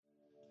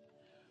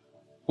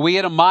We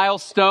hit a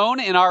milestone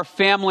in our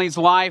family's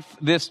life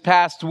this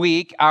past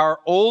week. Our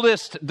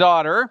oldest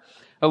daughter,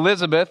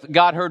 Elizabeth,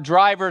 got her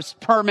driver's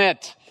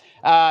permit.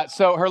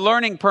 So her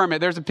learning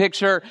permit. There's a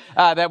picture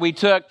that we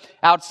took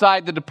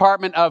outside the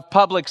Department of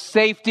Public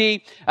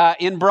Safety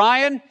in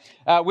Bryan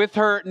with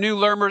her new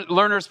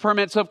learner's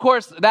permit. So of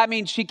course, that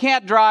means she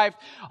can't drive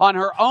on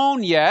her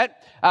own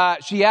yet.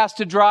 She has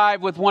to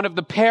drive with one of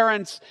the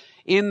parents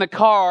in the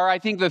car. I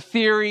think the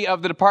theory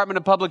of the Department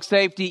of Public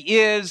Safety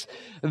is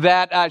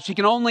that she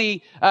can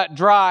only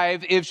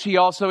drive if she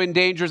also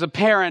endangers a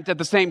parent at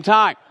the same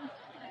time.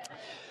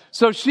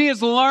 So she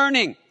is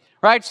learning,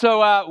 right?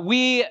 So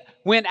we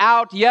went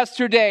out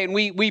yesterday and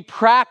we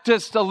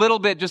practiced a little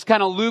bit, just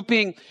kind of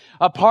looping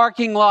a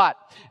parking lot.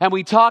 And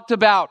we talked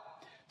about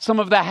some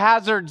of the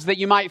hazards that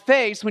you might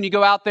face when you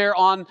go out there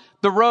on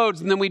the roads.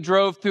 And then we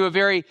drove through a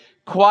very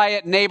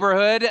quiet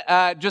neighborhood,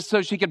 just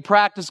so she could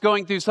practice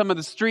going through some of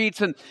the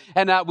streets. And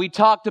we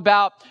talked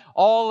about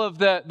all of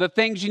the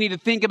things you need to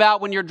think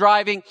about when you're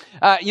driving.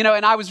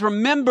 And I was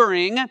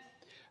remembering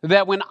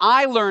that when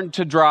I learned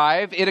to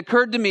drive, it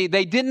occurred to me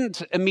they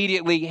didn't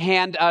immediately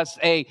hand us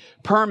a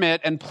permit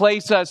and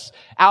place us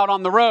out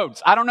on the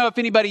roads. I don't know if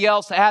anybody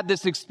else had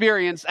this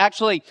experience.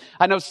 Actually,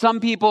 I know some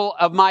people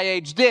of my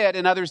age did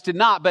and others did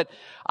not, but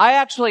I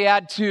actually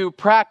had to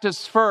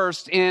practice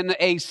first in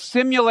a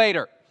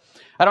simulator.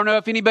 I don't know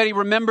if anybody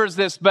remembers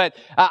this, but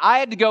I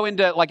had to go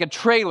into like a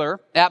trailer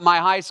at my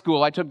high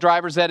school. I took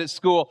driver's ed at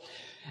school,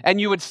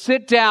 and you would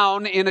sit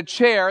down in a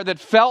chair that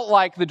felt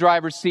like the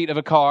driver's seat of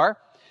a car,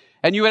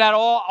 and you would have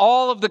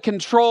all of the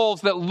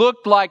controls that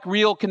looked like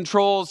real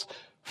controls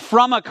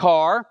from a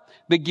car,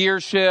 the gear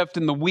shift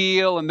and the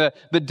wheel and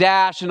the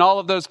dash and all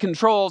of those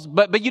controls,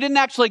 but you didn't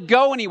actually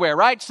go anywhere,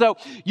 right? So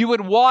you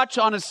would watch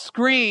on a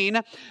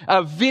screen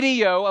a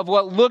video of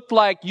what looked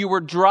like you were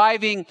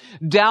driving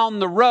down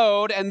the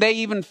road, and they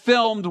even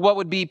filmed what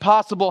would be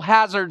possible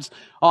hazards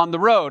on the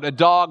road. A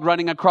dog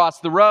running across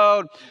the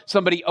road,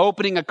 somebody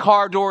opening a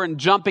car door and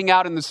jumping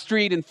out in the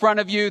street in front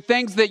of you,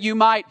 things that you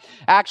might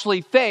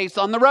actually face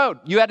on the road.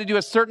 You had to do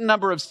a certain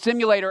number of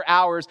simulator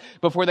hours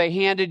before they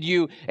handed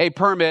you a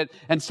permit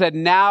and said,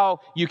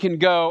 now you can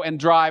go and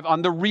drive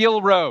on the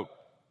real road.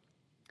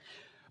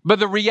 But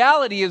the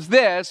reality is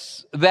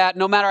this, that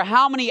no matter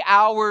how many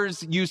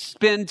hours you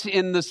spent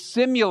in the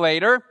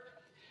simulator,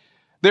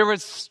 there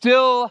was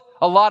still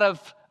a lot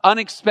of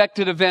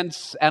unexpected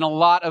events and a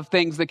lot of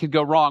things that could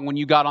go wrong when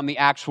you got on the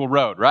actual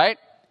road, right?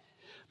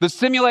 The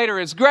simulator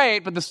is great,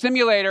 but the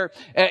simulator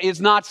is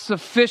not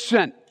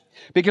sufficient,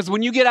 because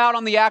when you get out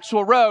on the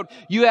actual road,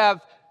 you have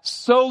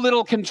so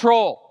little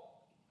control.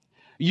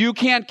 You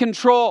can't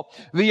control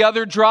the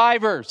other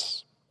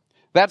drivers.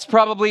 That's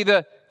probably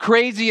the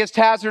craziest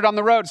hazard on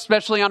the road,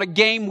 especially on a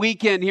game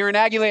weekend here in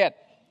Aggieland.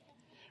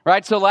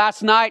 Right? So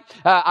last night,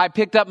 I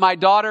picked up my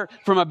daughter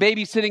from a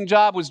babysitting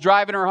job, was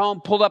driving her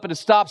home, pulled up at a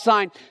stop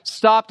sign,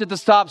 stopped at the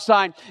stop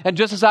sign, and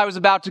just as I was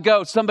about to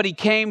go, somebody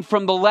came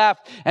from the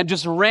left and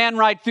just ran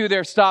right through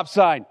their stop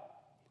sign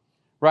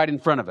right in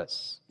front of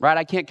us. Right?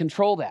 I can't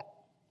control that.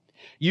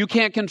 You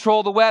can't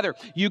control the weather.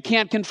 You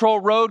can't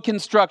control road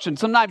construction.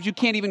 Sometimes you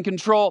can't even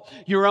control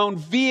your own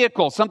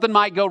vehicle. Something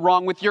might go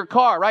wrong with your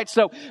car, right?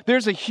 So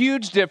there's a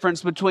huge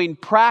difference between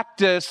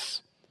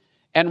practice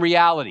and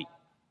reality.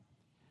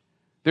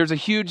 There's a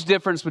huge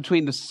difference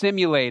between the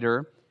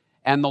simulator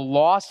and the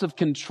loss of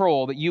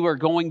control that you are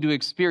going to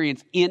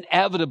experience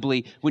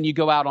inevitably when you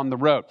go out on the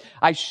road.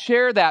 I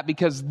share that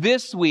because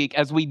this week,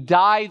 as we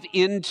dive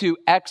into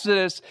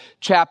Exodus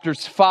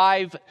chapters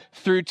 5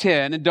 through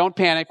 10, and don't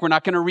panic, we're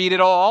not going to read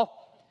it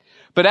all,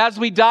 but as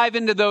we dive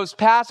into those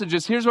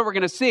passages, here's what we're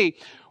going to see.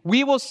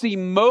 We will see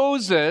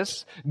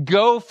Moses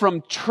go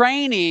from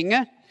training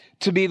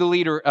to be the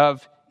leader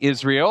of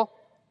Israel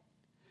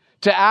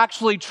to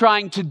actually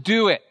trying to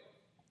do it.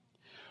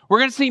 We're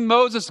going to see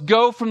Moses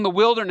go from the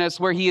wilderness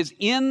where he is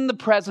in the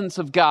presence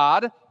of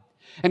God.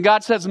 And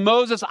God says,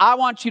 Moses, I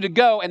want you to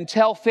go and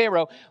tell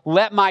Pharaoh,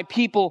 let my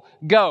people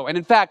go. And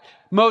in fact,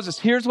 Moses,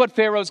 here's what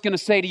Pharaoh's going to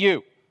say to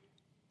you.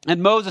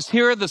 And Moses,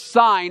 here are the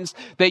signs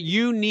that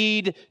you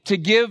need to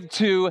give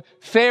to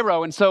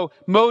Pharaoh. And so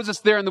Moses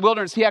there in the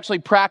wilderness, he actually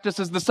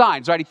practices the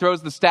signs, right? He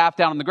throws the staff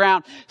down on the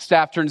ground.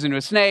 Staff turns into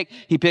a snake.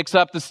 He picks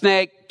up the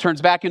snake, turns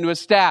back into a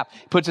staff,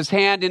 puts his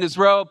hand in his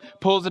robe,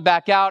 pulls it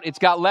back out. It's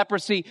got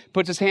leprosy,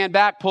 puts his hand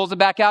back, pulls it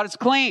back out. It's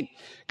clean.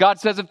 God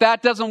says, if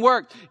that doesn't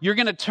work, you're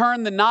going to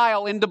turn the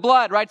Nile into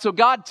blood, right? So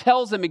God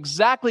tells him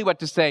exactly what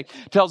to say,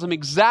 tells him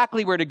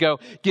exactly where to go,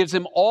 gives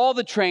him all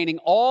the training,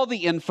 all the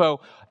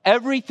info,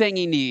 everything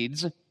he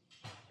needs.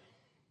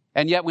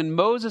 And yet when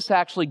Moses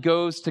actually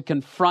goes to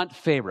confront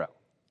Pharaoh,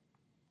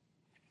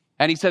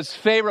 and he says,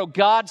 Pharaoh,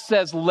 God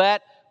says,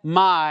 let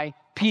my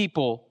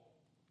people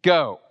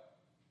go.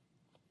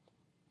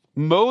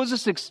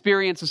 Moses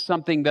experiences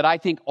something that I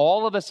think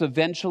all of us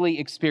eventually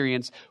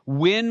experience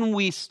when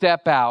we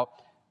step out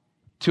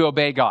to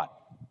obey God.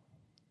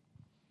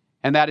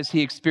 And that is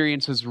he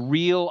experiences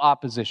real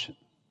opposition.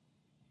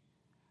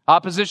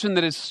 Opposition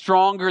that is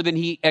stronger than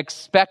he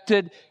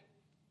expected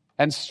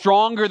and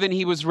stronger than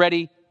he was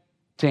ready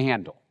to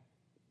handle.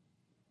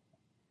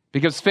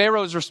 Because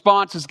Pharaoh's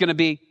response is going to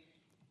be,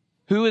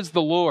 who is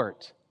the Lord?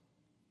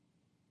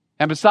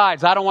 And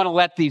besides, I don't want to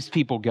let these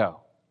people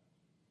go.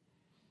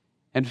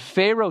 And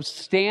Pharaoh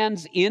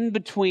stands in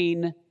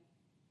between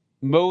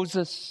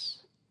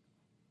Moses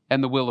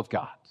and the will of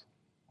God.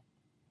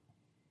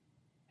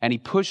 And he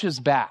pushes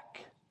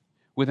back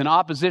with an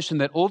opposition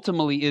that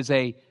ultimately is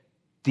a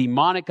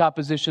demonic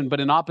opposition, but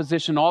an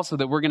opposition also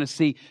that we're going to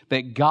see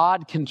that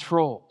God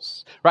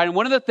controls, right? And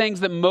one of the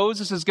things that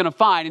Moses is going to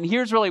find, and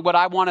here's really what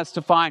I want us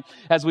to find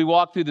as we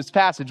walk through this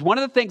passage. One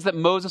of the things that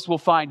Moses will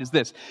find is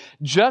this: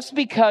 just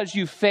because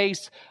you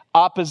face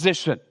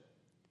opposition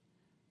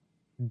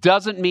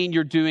doesn't mean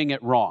you're doing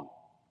it wrong.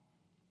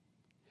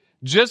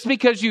 Just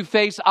because you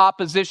face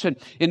opposition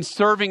in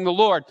serving the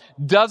Lord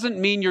doesn't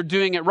mean you're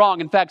doing it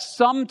wrong. In fact,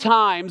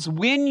 sometimes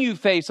when you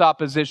face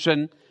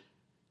opposition,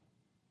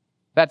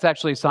 that's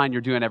actually a sign you're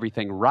doing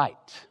everything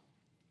right.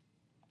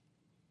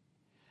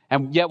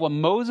 And yet what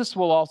Moses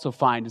will also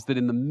find is that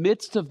in the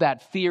midst of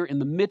that fear, in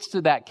the midst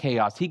of that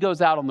chaos, he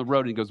goes out on the road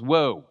and he goes,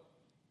 whoa,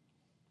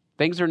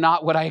 things are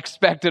not what I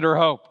expected or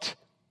hoped.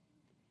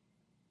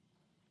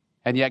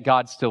 And yet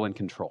God's still in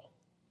control.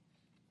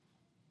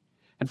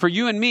 And for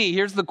you and me,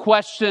 here's the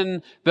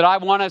question that I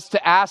want us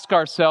to ask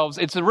ourselves.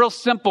 It's a real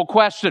simple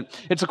question.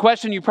 It's a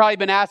question you've probably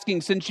been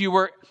asking since you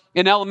were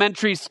in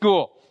elementary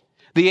school,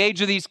 the age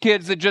of these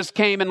kids that just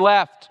came and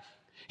left.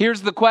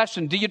 Here's the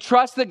question: do you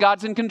trust that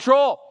God's in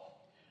control?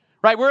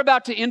 Right? We're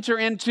about to enter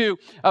into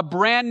a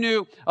brand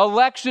new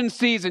election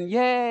season.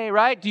 Yay,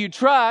 right? Do you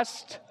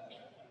trust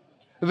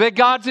that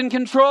God's in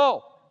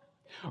control?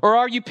 Or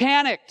are you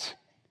panicked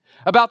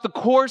about the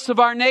course of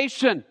our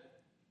nation?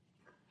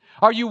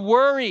 Are you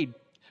worried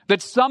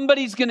that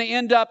somebody's going to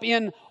end up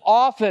in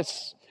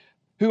office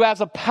who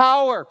has a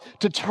power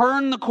to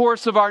turn the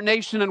course of our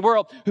nation and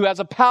world, who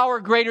has a power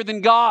greater than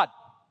God?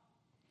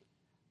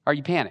 Are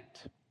you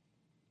panicked?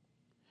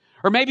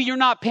 Or maybe you're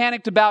not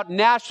panicked about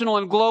national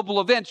and global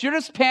events. You're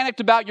just panicked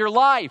about your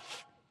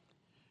life.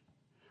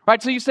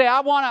 Right? So you say,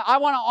 I want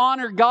to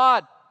honor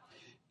God.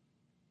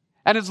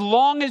 And as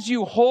long as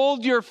you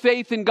hold your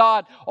faith in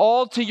God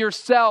all to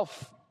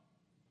yourself,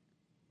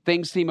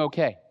 things seem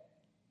okay.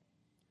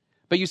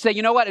 But you say,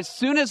 you know what, as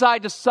soon as I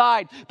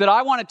decide that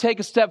I want to take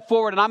a step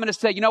forward and I'm going to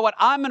say, you know what,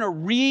 I'm going to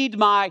read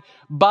my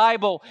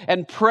Bible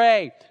and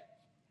pray,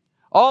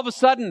 all of a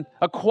sudden,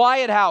 a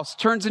quiet house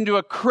turns into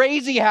a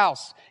crazy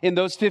house in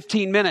those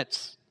 15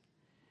 minutes.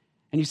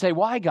 And you say,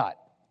 why, God?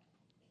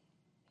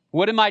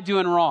 What am I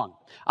doing wrong?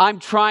 I'm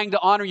trying to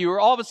honor you. Or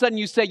all of a sudden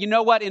you say, you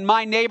know what, in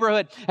my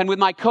neighborhood and with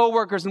my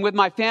coworkers and with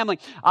my family,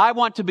 I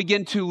want to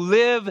begin to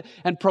live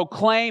and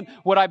proclaim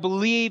what I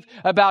believe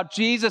about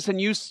Jesus.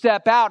 And you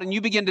step out and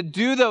you begin to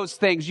do those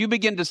things. You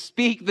begin to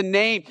speak the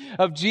name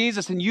of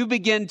Jesus, and you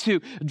begin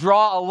to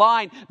draw a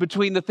line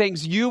between the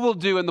things you will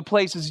do and the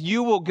places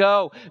you will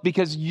go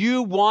because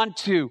you want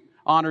to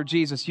honor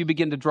Jesus. You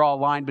begin to draw a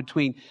line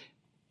between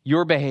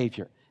your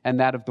behavior and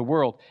that of the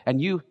world.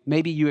 And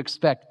maybe you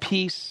expect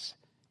peace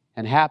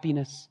and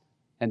happiness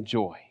and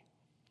joy.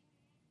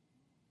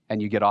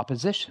 And you get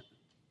opposition.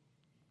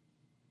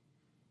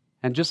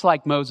 And just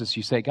like Moses,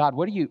 you say, God,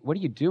 what are you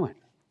doing?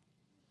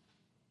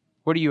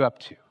 What are you up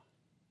to?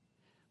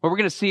 What we're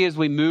going to see as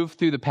we move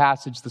through the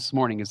passage this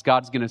morning is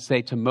God's going to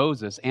say to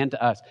Moses and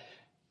to us,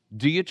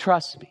 do you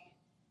trust me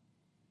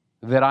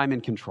that I'm in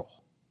control?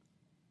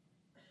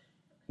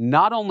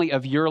 Not only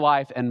of your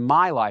life and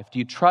my life, do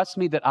you trust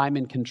me that I'm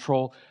in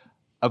control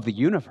of the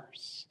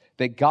universe?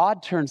 That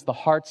God turns the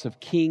hearts of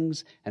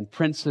kings and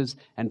princes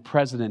and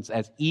presidents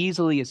as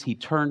easily as he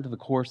turned the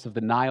course of the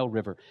Nile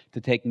River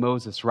to take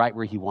Moses right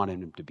where he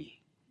wanted him to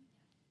be.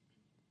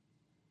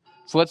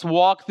 So let's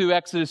walk through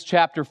Exodus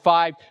chapter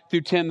 5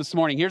 through 10 this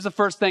morning. Here's the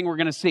first thing we're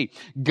going to see.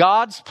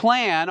 God's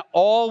plan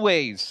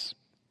always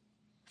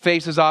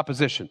faces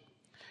opposition.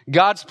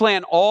 God's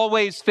plan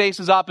always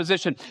faces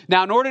opposition.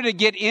 Now, in order to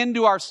get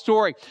into our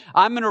story,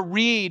 I'm going to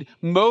read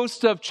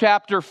most of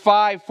chapter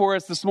 5 for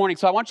us this morning.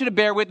 So I want you to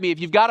bear with me. If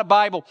you've got a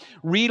Bible,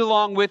 read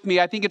along with me.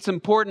 I think it's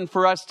important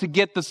for us to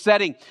get the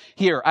setting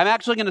here. I'm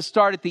actually going to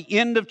start at the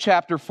end of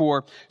chapter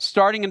 4,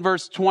 starting in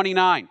verse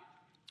 29.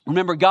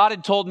 Remember, God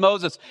had told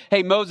Moses,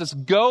 hey, Moses,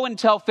 go and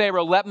tell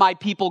Pharaoh, let my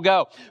people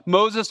go.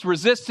 Moses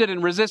resisted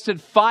and resisted.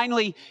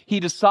 Finally, he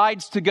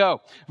decides to go.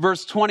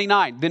 Verse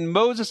 29, then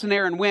Moses and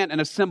Aaron went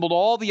and assembled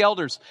all the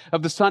elders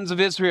of the sons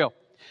of Israel.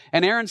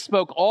 And Aaron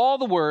spoke all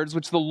the words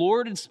which the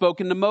Lord had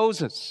spoken to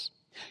Moses.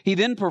 He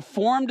then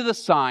performed the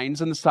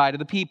signs in the sight of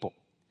the people.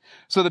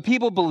 So the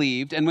people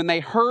believed, and when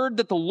they heard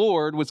that the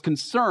Lord was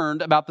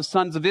concerned about the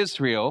sons of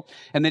Israel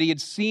and that he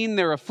had seen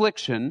their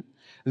affliction,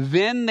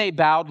 then they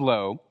bowed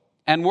low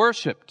and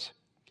worshipped.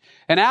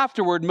 And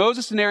afterward,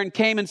 Moses and Aaron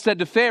came and said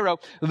to Pharaoh,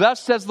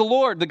 thus says the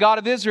Lord, the God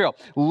of Israel,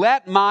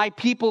 let my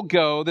people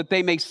go that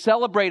they may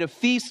celebrate a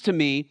feast to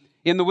me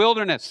in the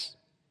wilderness.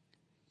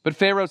 But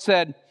Pharaoh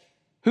said,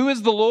 who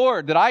is the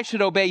Lord that I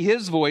should obey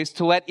his voice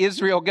to let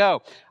Israel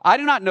go? I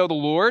do not know the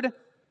Lord.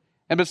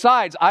 And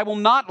besides, I will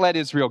not let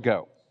Israel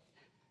go.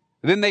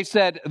 Then they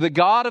said, "The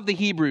God of the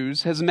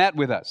Hebrews has met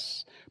with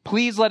us.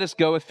 Please let us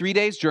go a 3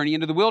 days' journey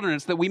into the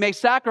wilderness that we may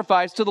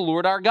sacrifice to the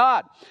Lord our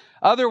God.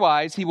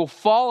 Otherwise, he will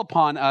fall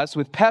upon us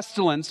with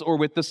pestilence or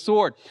with the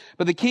sword."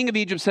 But the king of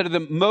Egypt said to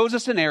them,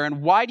 "Moses and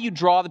Aaron, why do you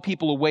draw the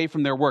people away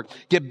from their work?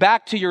 Get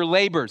back to your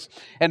labors."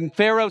 And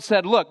Pharaoh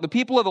said, "Look, the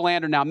people of the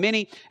land are now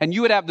many, and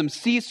you would have them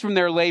cease from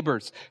their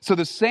labors." So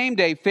the same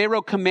day,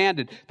 Pharaoh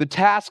commanded the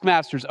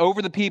taskmasters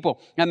over the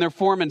people and their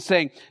foremen,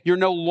 saying, "You're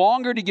no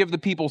longer to give the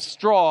people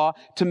straw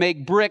to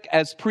make brick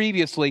as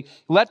previously.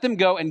 Let them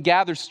go and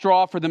gather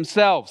straw for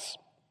themselves.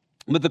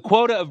 But the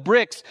quota of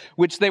bricks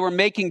which they were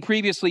making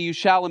previously, you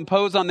shall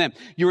impose on them.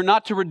 You are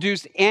not to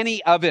reduce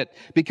any of it,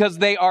 because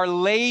they are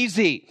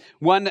lazy."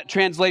 One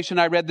translation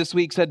I read this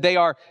week said they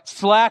are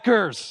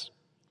slackers.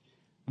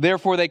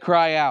 Therefore they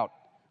cry out,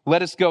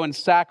 "Let us go and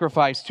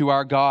sacrifice to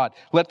our God.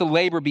 Let the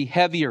labor be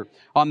heavier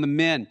on the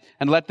men,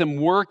 and let them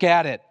work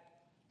at it,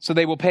 so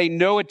they will pay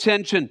no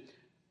attention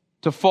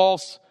to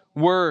false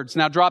words."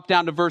 Now drop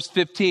down to verse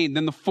 15.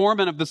 Then the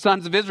foreman of the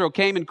sons of Israel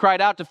came and cried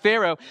out to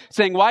Pharaoh,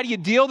 saying, "Why do you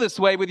deal this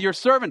way with your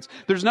servants?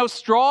 There's no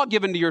straw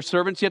given to your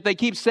servants, yet they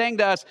keep saying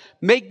to us,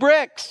 'Make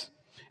bricks.'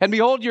 And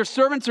behold, your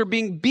servants are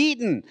being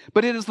beaten,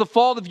 but it is the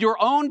fault of your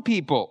own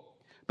people."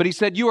 But he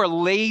said, "You are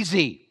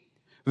lazy,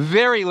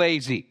 very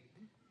lazy.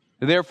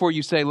 Therefore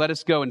you say, 'Let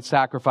us go and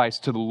sacrifice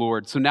to the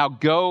Lord.' So now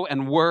go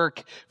and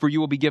work, for you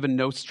will be given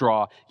no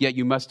straw, yet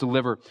you must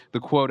deliver the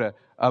quota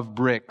of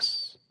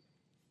bricks."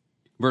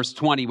 Verse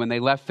 20, when they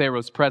left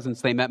Pharaoh's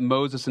presence, they met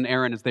Moses and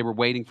Aaron as they were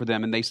waiting for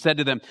them. And they said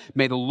to them,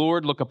 "May the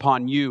Lord look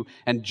upon you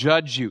and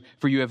judge you,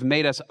 for you have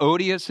made us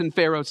odious in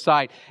Pharaoh's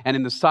sight and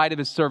in the sight of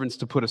his servants,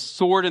 to put a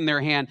sword in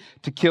their hand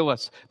to kill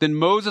us." Then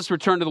Moses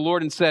returned to the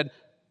Lord and said,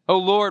 "O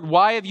Lord,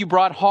 why have you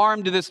brought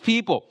harm to this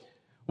people?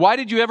 Why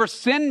did you ever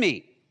send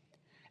me?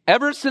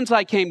 Ever since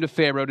I came to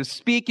Pharaoh to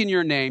speak in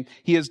your name,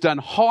 he has done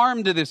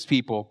harm to this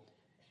people,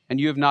 and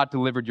you have not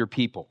delivered your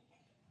people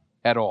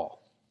at all."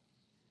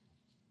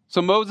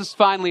 So Moses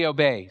finally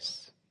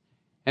obeys.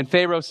 And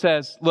Pharaoh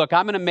says, "Look,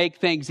 I'm going to make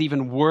things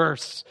even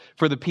worse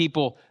for the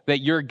people that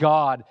your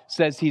God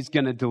says he's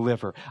going to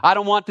deliver. I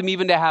don't want them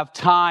even to have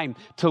time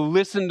to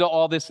listen to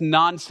all this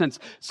nonsense."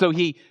 So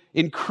he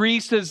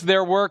increases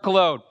their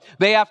workload.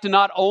 They have to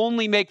not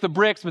only make the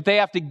bricks, but they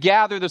have to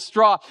gather the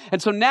straw.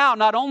 And so now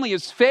not only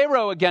is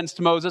Pharaoh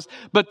against Moses,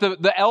 but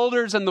the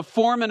elders and the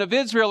foremen of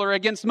Israel are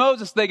against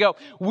Moses. They go,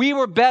 "We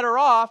were better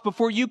off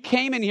before you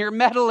came in here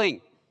meddling."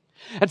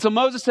 And so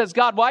Moses says,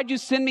 "God, why'd you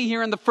send me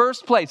here in the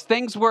first place?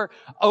 Things were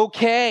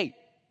okay."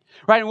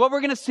 Right? And what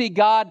we're going to see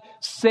God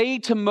say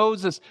to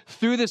Moses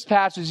through this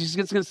passage, he's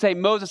going to say,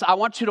 "Moses, I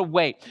want you to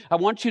wait. I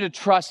want you to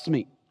trust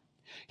me.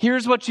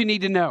 Here's what you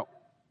need to know.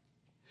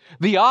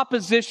 The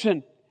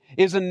opposition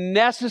is a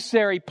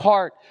necessary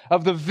part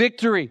of the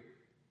victory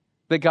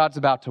that God's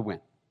about to win."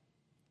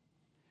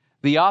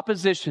 The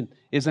opposition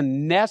is a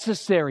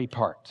necessary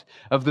part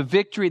of the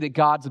victory that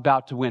God's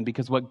about to win,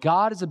 because what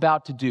God is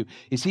about to do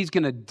is he's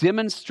going to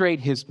demonstrate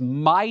his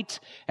might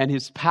and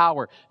his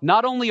power,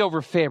 not only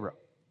over Pharaoh,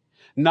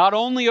 not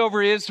only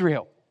over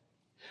Israel,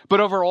 but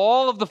over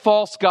all of the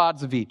false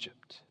gods of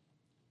Egypt.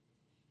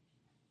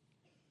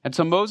 And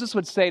so Moses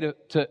would say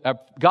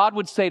God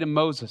would say to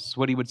Moses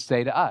what he would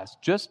say to us.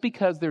 Just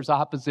because there's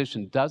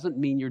opposition doesn't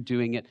mean you're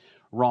doing it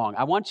wrong.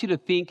 I want you to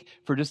think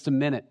for just a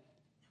minute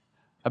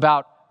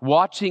about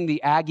watching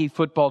the Aggie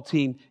football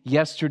team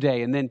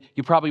yesterday, and then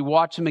you probably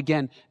watch them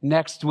again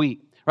next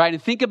week, right?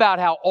 And think about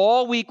how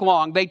all week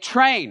long they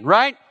train,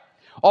 right?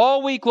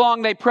 All week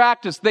long they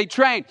practice, they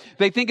train.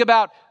 They think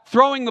about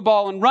throwing the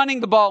ball and running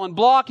the ball and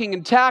blocking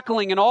and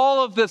tackling and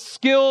all of the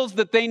skills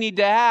that they need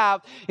to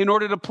have in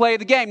order to play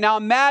the game. Now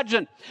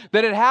imagine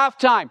that at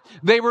halftime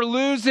they were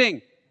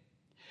losing,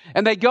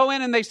 and they go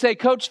in and they say,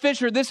 "Coach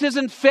Fisher, this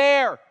isn't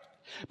fair,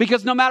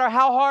 because no matter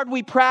how hard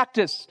we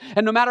practice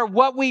and no matter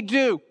what we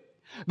do,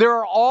 there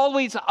are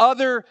always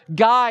other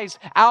guys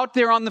out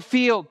there on the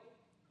field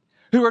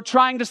who are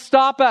trying to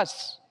stop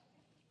us.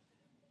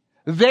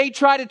 They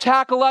try to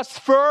tackle us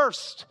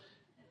first.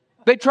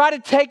 They try to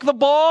take the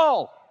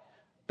ball.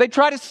 They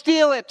try to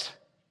steal it.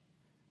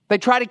 They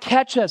try to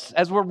catch us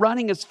as we're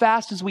running as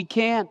fast as we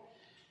can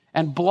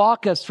and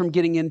block us from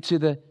getting into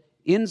the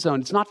end zone.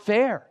 It's not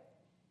fair."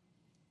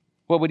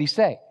 What would he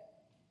say?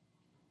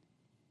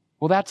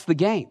 Well, that's the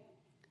game.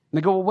 And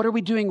they go, "Well, what are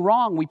we doing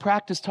wrong? We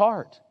practiced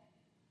hard."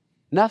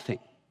 Nothing.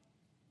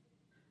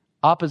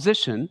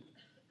 Opposition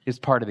is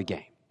part of the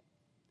game.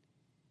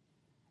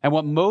 And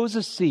what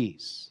Moses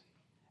sees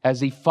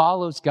as he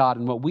follows God,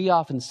 and what we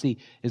often see,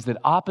 is that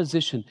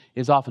opposition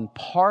is often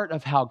part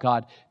of how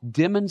God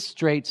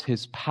demonstrates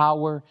his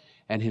power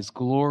and his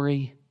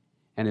glory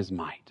and his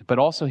might, but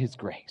also his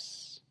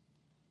grace.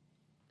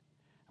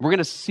 We're going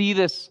to see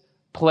this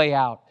play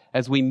out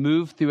as we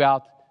move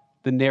throughout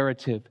the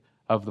narrative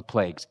of the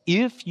plagues.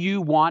 If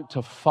you want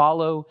to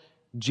follow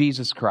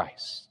Jesus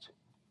Christ,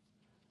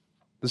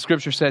 the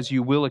scripture says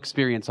you will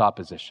experience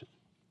opposition.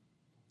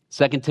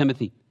 2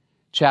 Timothy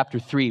chapter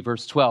 3,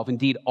 verse 12.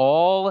 "Indeed,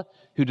 all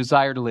who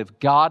desire to live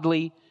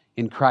godly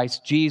in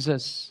Christ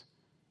Jesus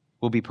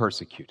will be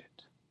persecuted."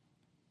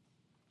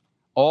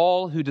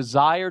 all who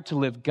desire to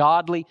live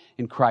godly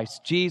in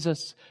Christ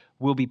Jesus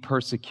will be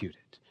persecuted.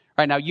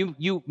 Right now,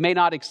 you may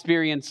not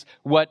experience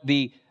what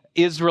the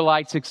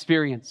Israelites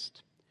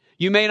experienced.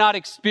 You may not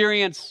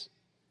experience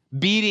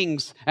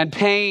beatings and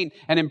pain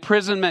and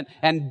imprisonment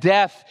and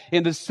death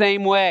in the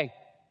same way.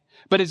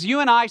 But as you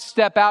and I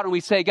step out and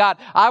we say, God,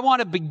 I want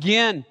to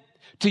begin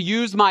to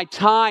use my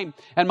time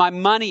and my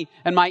money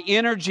and my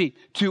energy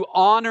to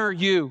honor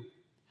you,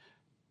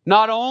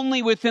 not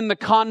only within the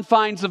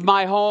confines of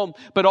my home,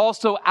 but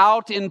also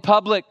out in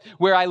public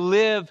where I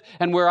live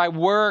and where I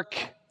work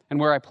and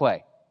where I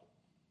play,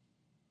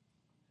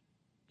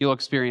 you'll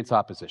experience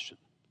opposition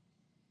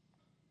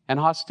and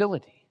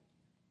hostility.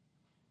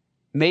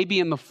 Maybe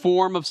in the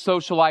form of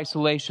social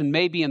isolation,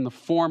 maybe in the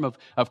form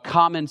of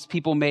comments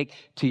people make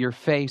to your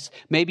face,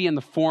 maybe in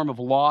the form of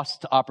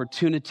lost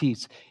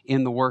opportunities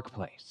in the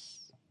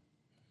workplace.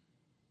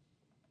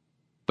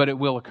 But it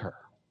will occur.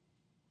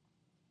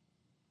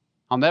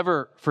 I'll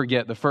never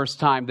forget the first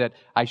time that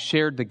I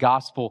shared the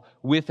gospel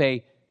with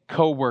a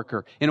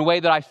coworker in a way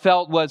that I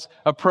felt was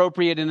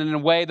appropriate and in a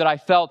way that I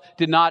felt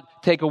did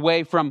not take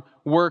away from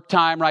work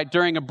time, right?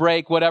 During a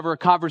break, whatever, a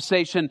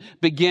conversation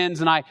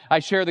begins and I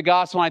share the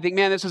gospel and I think,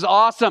 man, this is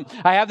awesome.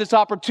 I have this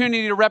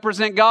opportunity to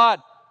represent God.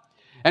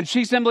 And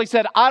she simply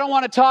said, I don't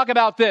want to talk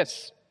about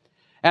this.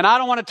 And I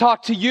don't want to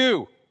talk to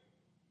you.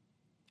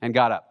 And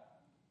got up.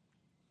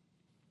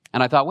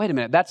 And I thought, wait a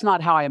minute, that's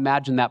not how I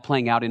imagined that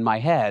playing out in my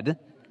head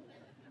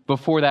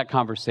before that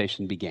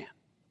conversation began.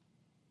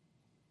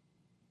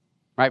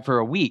 Right? For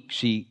a week,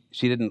 she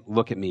didn't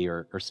look at me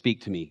or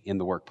speak to me in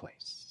the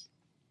workplace.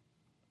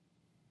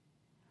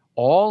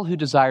 All who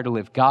desire to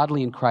live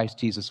godly in Christ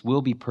Jesus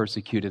will be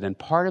persecuted. And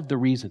part of the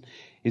reason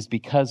is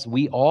because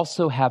we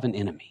also have an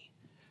enemy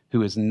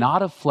who is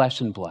not of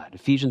flesh and blood.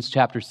 Ephesians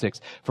chapter 6,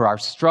 for our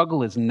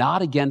struggle is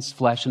not against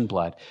flesh and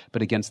blood,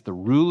 but against the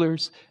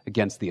rulers,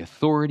 against the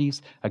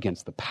authorities,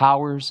 against the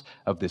powers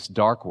of this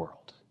dark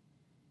world,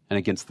 and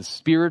against the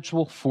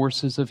spiritual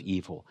forces of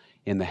evil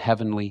in the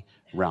heavenly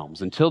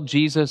realms. Until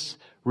Jesus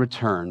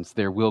returns,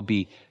 there will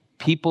be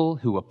people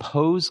who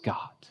oppose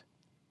God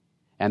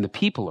and the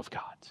people of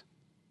God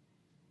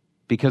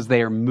because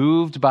they are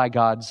moved by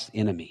God's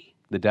enemy,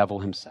 the devil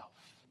himself.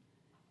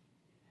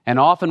 And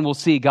often we'll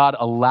see God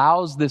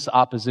allows this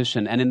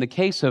opposition. And in the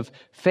case of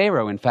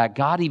Pharaoh, in fact,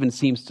 God even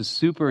seems to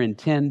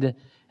superintend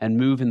and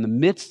move in the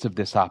midst of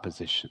this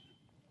opposition.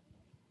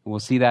 And we'll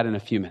see that in a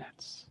few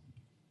minutes.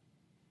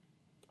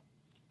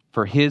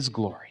 For his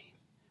glory,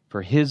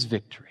 for his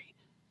victory,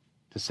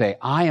 to say,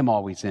 I am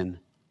always in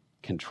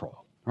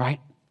control, right?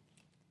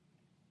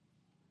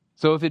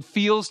 So if it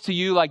feels to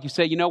you like you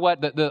say, you know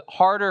what, the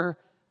harder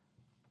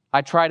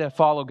I try to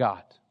follow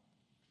God,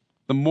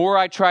 the more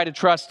I try to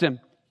trust him,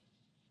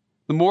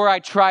 the more I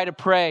try to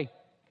pray,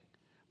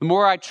 the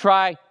more I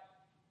try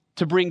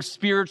to bring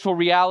spiritual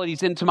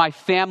realities into my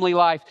family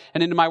life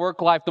and into my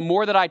work life, the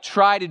more that I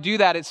try to do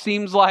that, it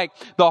seems like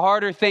the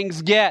harder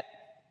things get.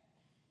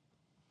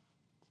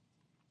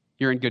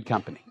 You're in good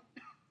company.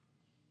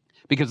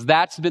 Because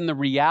that's been the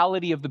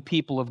reality of the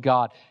people of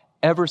God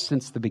ever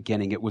since the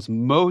beginning. It was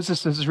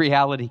Moses'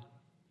 reality,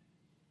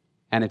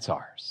 and it's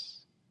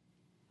ours.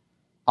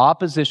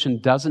 Opposition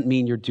doesn't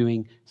mean you're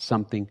doing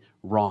something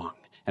wrong.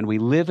 And we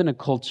live in a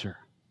culture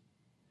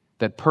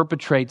that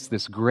perpetrates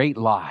this great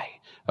lie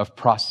of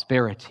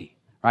prosperity,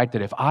 right?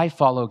 That if I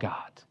follow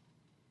God,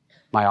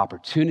 my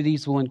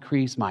opportunities will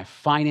increase, my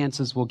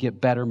finances will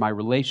get better, my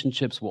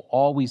relationships will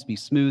always be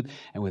smooth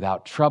and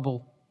without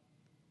trouble.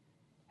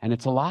 And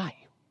it's a lie.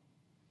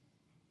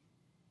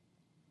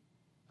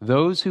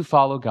 Those who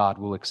follow God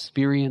will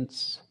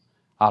experience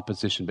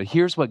opposition. But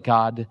here's what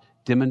God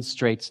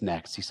demonstrates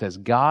next. He says,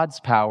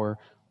 God's power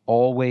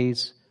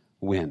always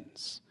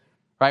wins.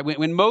 Right?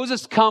 When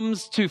Moses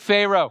comes to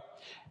Pharaoh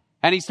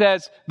and he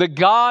says, the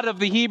God of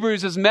the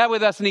Hebrews has met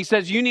with us, and he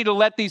says, you need to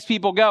let these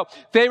people go.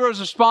 Pharaoh's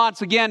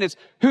response again is,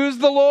 who's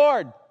the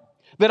Lord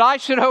that I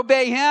should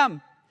obey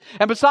him?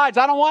 And besides,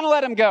 I don't want to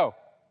let him go.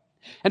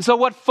 And so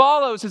what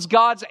follows is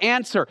God's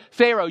answer.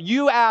 Pharaoh,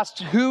 you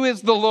asked, who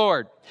is the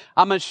Lord?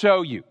 I'm going to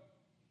show you.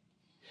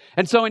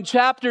 And so in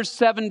chapters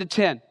 7 to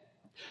 10,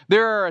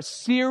 there are a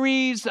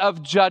series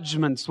of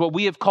judgments, what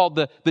we have called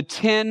the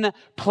 10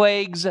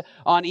 plagues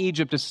on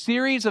Egypt, a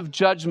series of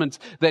judgments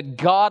that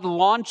God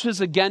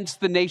launches against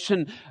the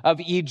nation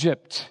of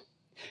Egypt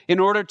in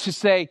order to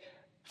say,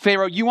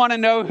 Pharaoh, you want to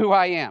know who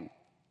I am?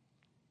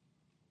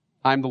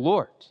 I'm the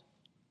Lord,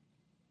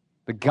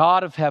 the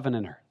God of heaven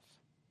and earth.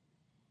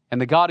 And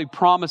the God who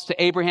promised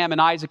to Abraham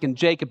and Isaac and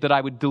Jacob that I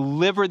would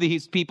deliver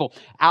these people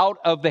out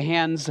of the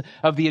hands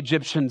of the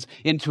Egyptians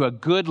into a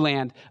good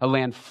land, a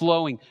land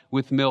flowing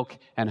with milk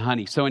and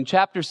honey. So in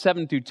chapters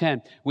 7 through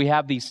 10, we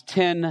have these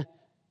 10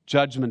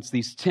 judgments,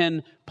 these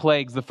 10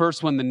 plagues. The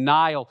first one, the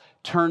Nile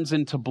turns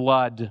into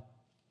blood.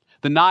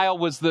 The Nile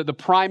was the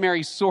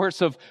primary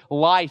source of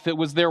life. It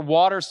was their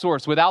water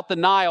source. Without the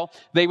Nile,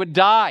 they would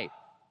die.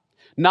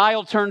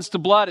 Nile turns to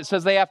blood. It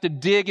says they have to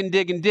dig and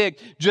dig and dig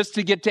just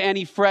to get to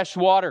any fresh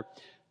water.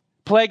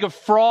 Plague of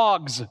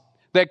frogs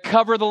that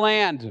cover the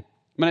land.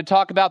 I'm going to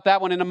talk about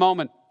that one in a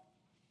moment.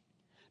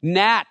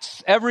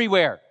 Gnats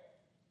everywhere.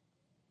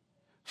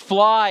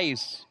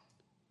 Flies.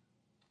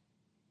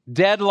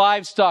 Dead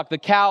livestock, the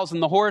cows and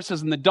the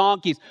horses and the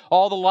donkeys,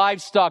 all the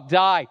livestock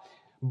die.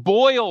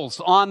 Boils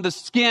on the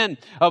skin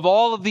of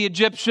all of the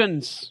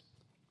Egyptians.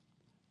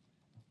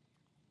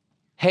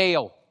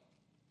 Hail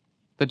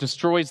that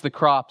destroys the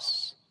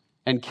crops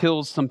and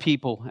kills some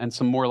people and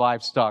some more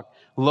livestock.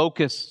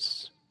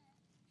 Locusts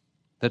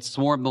that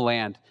swarm the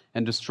land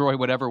and destroy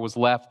whatever was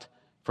left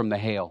from the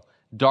hail.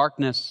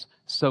 Darkness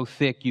so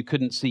thick you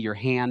couldn't see your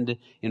hand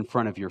in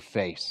front of your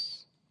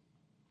face.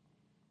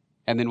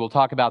 And then we'll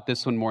talk about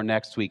this one more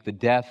next week, the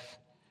death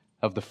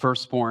of the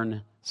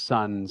firstborn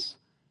sons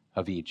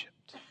of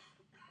Egypt.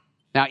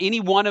 Now,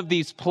 any one of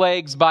these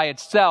plagues by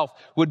itself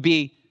would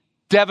be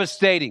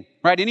devastating,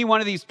 right? Any one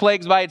of these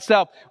plagues by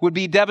itself would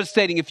be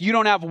devastating. If you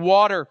don't have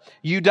water,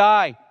 you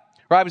die.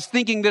 Or I was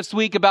thinking this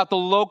week about the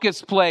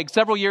locust plague.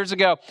 Several years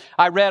ago,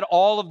 I read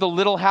all of the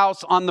Little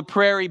House on the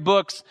Prairie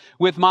books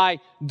with my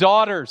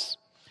daughters.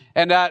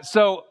 And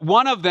so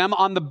one of them,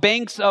 On the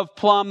Banks of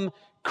Plum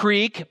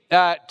Creek,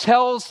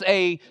 tells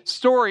a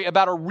story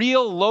about a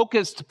real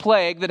locust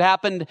plague that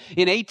happened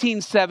in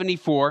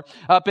 1874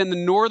 up in the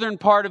northern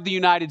part of the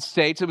United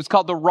States. It was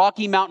called the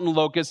Rocky Mountain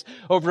locust.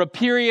 Over a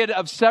period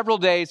of several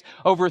days,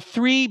 over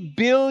 3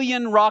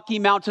 billion Rocky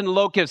Mountain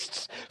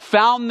locusts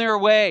found their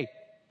way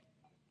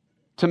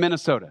to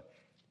Minnesota,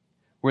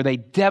 where they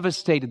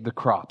devastated the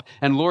crop.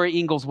 And Lori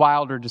Ingalls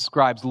Wilder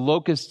describes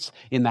locusts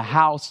in the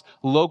house,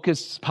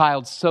 locusts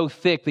piled so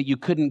thick that you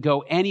couldn't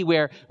go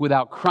anywhere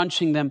without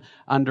crunching them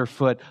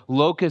underfoot,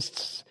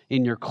 locusts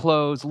in your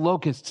clothes,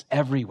 locusts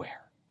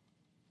everywhere.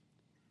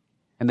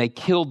 And they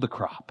killed the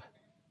crop.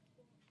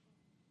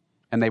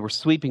 And they were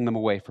sweeping them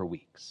away for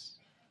weeks.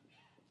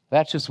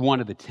 That's just one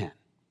of the 10.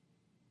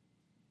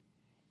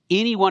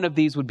 Any one of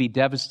these would be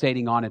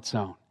devastating on its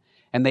own.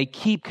 And they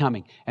keep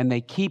coming, and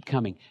they keep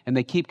coming, and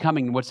they keep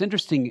coming. And what's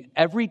interesting,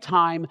 every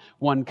time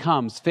one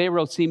comes,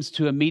 Pharaoh seems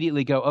to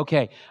immediately go,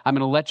 okay, I'm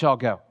going to let y'all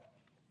go.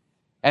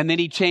 And then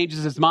he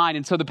changes his mind.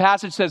 And so the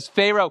passage says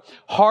Pharaoh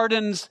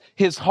hardens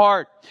his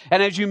heart.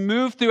 And as you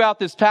move throughout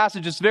this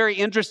passage, it's very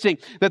interesting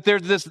that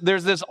there's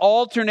this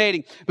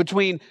alternating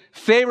between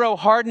Pharaoh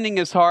hardening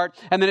his heart,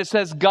 and then it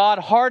says God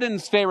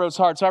hardens Pharaoh's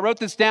heart. So I wrote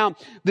this down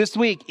this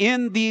week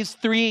in these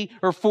 3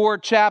 or 4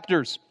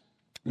 chapters.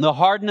 The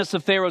hardness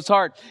of Pharaoh's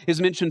heart is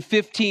mentioned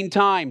 15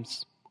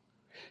 times.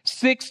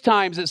 6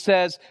 times it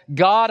says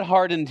God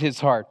hardened his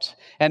heart.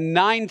 And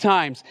 9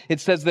 times it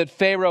says that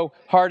Pharaoh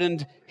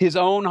hardened his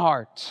own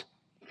heart.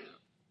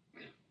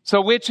 So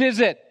which is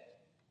it?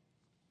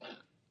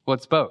 Well,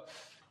 it's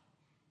both.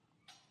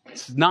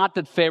 It's not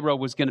that Pharaoh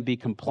was going to be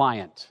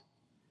compliant,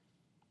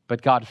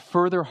 but God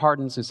further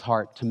hardens his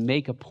heart to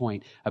make a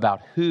point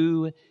about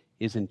who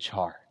is in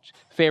charge.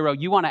 Pharaoh,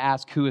 you want to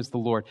ask who is the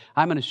Lord?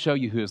 I'm going to show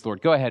you who is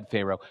Lord. Go ahead,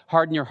 Pharaoh.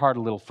 Harden your heart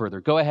a little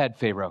further. Go ahead,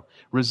 Pharaoh.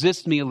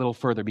 Resist me a little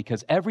further,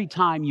 because every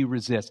time you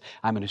resist,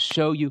 I'm going to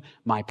show you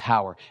my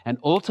power. And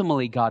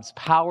ultimately, God's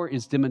power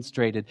is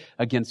demonstrated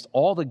against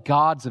all the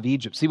gods of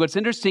Egypt. See, what's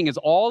interesting is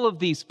all of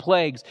these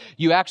plagues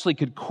you actually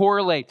could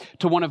correlate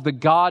to one of the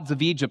gods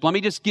of Egypt. Let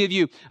me just give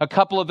you a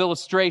couple of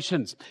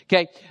illustrations.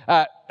 Okay,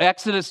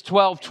 Exodus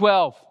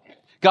 12:12.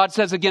 God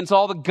says, against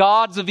all the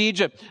gods of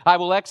Egypt, I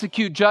will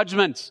execute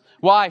judgments.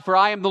 Why? For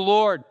I am the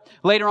Lord.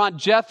 Later on,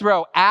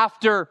 Jethro,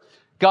 after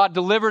God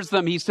delivers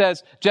them, he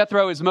says,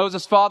 Jethro is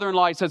Moses'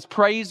 father-in-law. He says,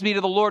 praise be to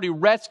the Lord who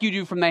rescued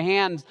you from the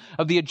hands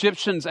of the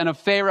Egyptians and of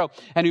Pharaoh,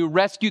 and who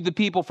rescued the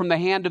people from the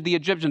hand of the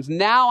Egyptians.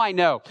 Now I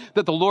know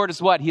that the Lord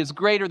is what? He is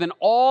greater than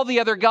all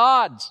the other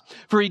gods.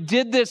 For he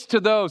did this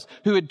to those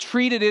who had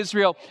treated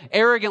Israel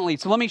arrogantly.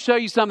 So let me show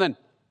you something.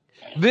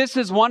 This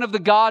is one of the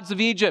gods of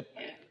Egypt.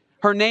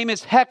 Her name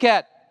is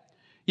Heket.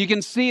 You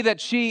can see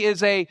that she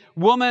is a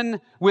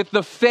woman with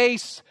the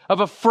face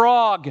of a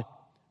frog,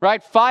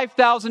 right?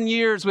 5,000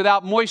 years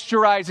without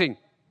moisturizing.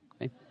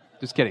 Okay?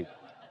 Just kidding.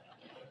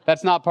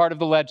 That's not part of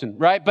the legend,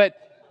 right? But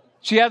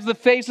she has the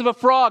face of a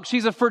frog.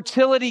 She's a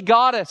fertility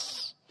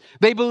goddess.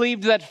 They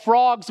believed that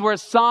frogs were a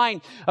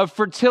sign of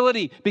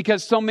fertility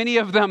because so many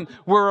of them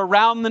were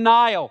around the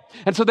Nile.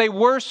 And so they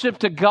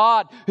worshiped a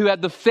God who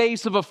had the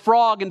face of a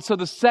frog. And so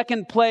the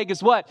second plague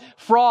is what?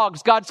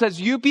 Frogs. God says,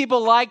 you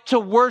people like to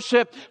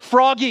worship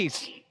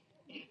froggies.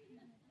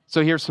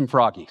 So here's some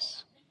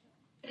froggies.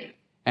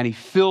 And he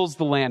fills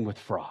the land with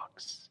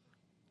frogs.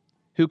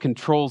 Who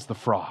controls the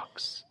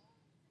frogs?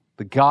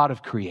 The God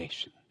of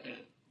creation.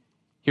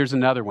 Here's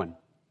another one.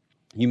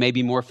 You may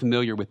be more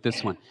familiar with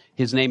this one.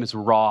 His name is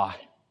Ra.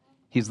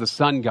 He's the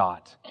sun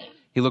god.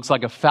 He looks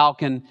like a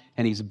falcon,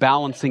 and he's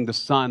balancing the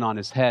sun on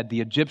his head.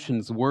 The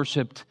Egyptians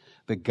worshipped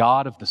the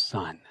god of the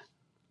sun.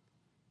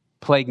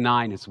 Plague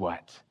 9 is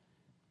what?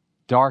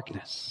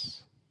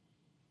 Darkness.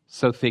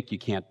 So thick you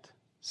can't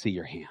see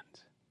your hand.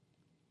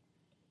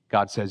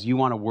 God says, you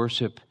want to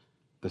worship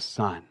the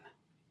sun.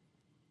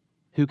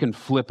 Who can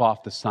flip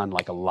off the sun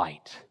like a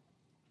light?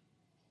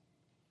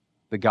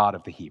 The God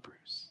of the Hebrews.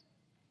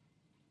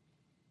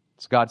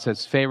 So God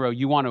says, Pharaoh,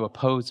 you want to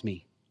oppose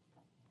me?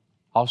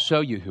 I'll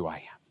show you who I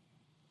am.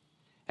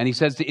 And he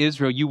says to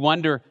Israel, you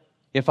wonder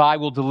if I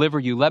will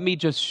deliver you. Let me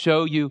just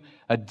show you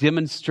a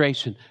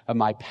demonstration of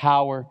my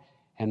power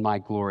and my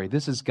glory.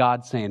 This is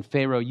God saying,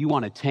 Pharaoh, you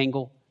want to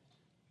tangle?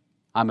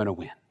 I'm going to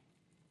win.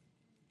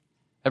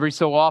 Every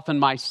so often,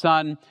 my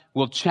son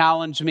will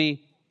challenge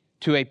me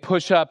to a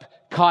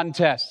push-up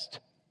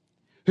contest.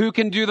 Who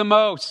can do the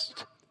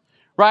most?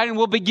 Right? And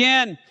we'll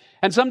begin.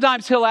 And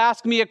sometimes he'll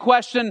ask me a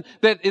question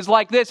that is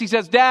like this. He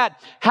says, Dad,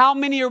 how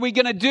many are we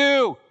going to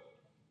do?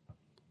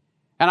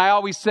 And I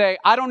always say,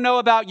 I don't know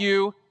about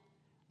you.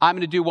 I'm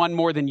going to do one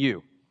more than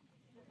you.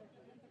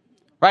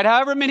 Right?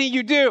 However many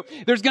you do,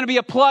 there's going to be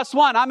a plus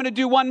one. I'm going to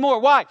do one more.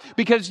 Why?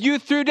 Because you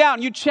threw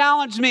down, you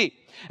challenged me.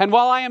 And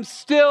while I am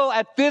still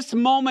at this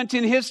moment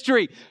in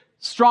history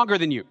stronger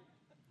than you,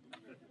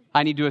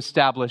 I need to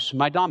establish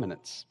my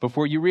dominance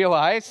before you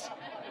realize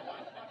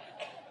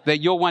that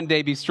you'll one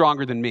day be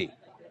stronger than me.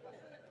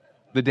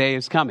 The day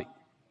is coming.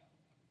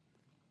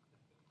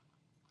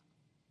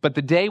 But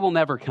the day will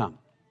never come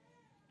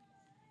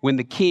when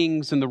the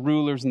kings and the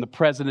rulers and the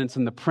presidents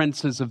and the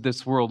princes of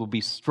this world will be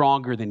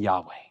stronger than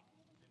Yahweh.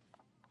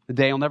 The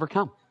day will never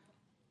come.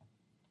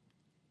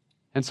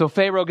 And so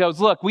Pharaoh goes,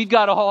 look, we've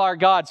got all our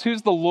gods.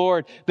 Who's the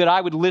Lord that I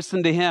would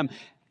listen to him?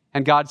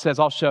 And God says,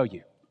 I'll show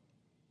you.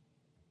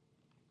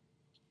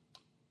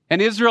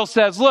 And Israel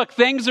says, look,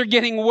 things are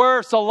getting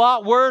worse, a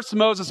lot worse,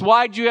 Moses.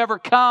 Why'd you ever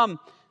come?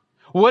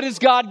 What is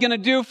God going to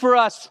do for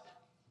us?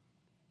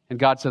 And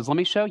God says, let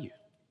me show you.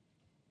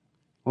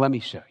 Let me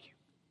show you.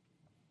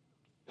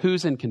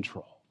 Who's in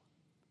control?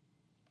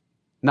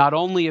 Not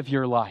only of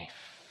your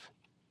life,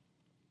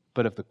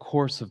 but of the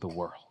course of the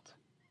world.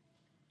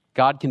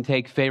 God can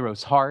take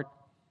Pharaoh's heart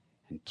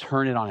and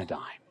turn it on a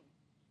dime.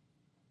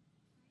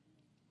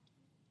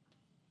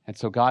 And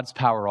so God's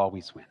power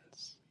always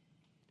wins.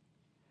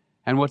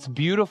 And what's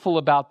beautiful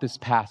about this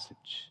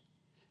passage,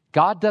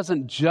 God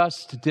doesn't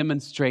just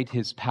demonstrate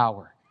his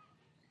power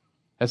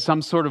as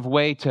some sort of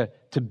way to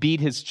beat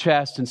his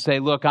chest and say,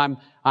 look,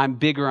 I'm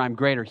bigger, I'm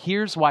greater.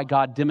 Here's why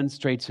God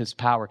demonstrates his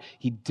power.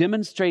 He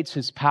demonstrates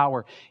his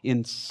power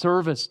in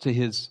service to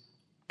his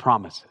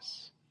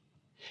promises.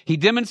 He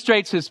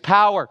demonstrates his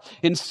power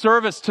in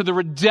service to the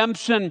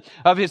redemption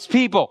of his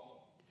people.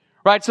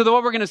 Right? So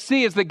what we're going to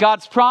see is that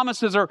God's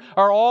promises are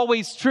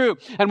always true.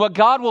 And what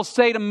God will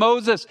say to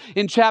Moses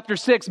in chapter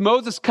 6,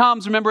 Moses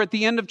comes, remember, at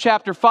the end of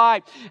chapter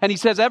 5, and he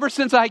says, ever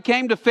since I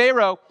came to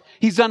Pharaoh,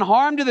 he's done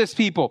harm to this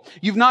people.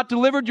 You've not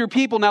delivered your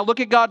people. Now look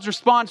at God's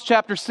response,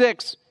 chapter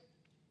 6.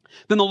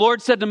 Then the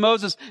Lord said to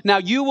Moses, now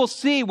you will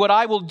see what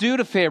I will do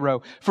to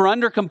Pharaoh, for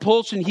under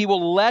compulsion he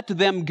will let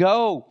them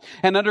go,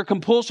 and under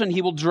compulsion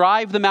he will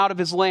drive them out of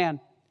his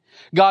land.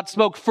 God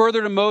spoke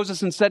further to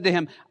Moses and said to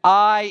him,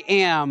 I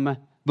am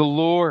the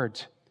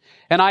Lord.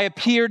 And I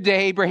appeared to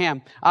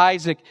Abraham,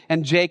 Isaac,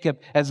 and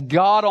Jacob as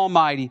God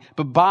Almighty,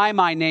 but by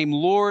my name,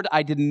 Lord,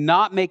 I did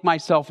not make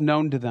myself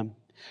known to them.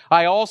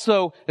 I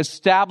also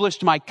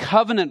established my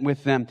covenant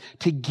with them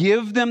to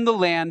give them the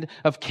land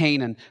of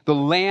Canaan, the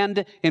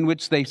land in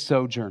which they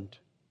sojourned.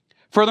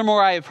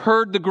 Furthermore, I have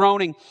heard the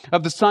groaning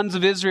of the sons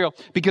of Israel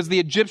because the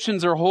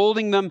Egyptians are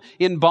holding them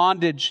in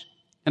bondage,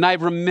 and I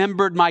have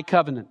remembered my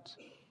covenant.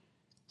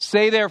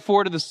 Say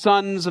therefore to the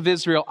sons of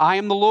Israel, I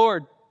am the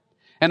Lord,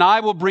 and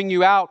I will bring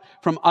you out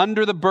from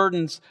under the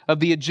burdens of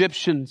the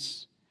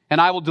Egyptians,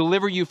 and I will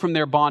deliver you from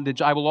their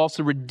bondage. I will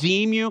also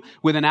redeem you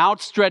with an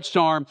outstretched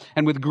arm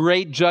and with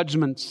great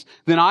judgments.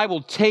 Then I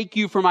will take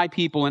you for my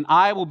people, and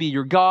I will be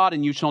your God,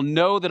 and you shall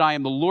know that I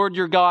am the Lord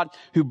your God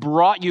who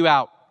brought you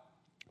out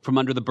from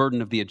under the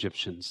burden of the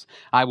Egyptians.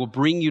 I will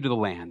bring you to the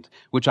land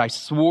which I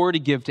swore to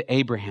give to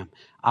Abraham,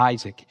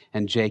 Isaac,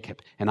 and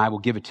Jacob, and I will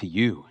give it to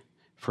you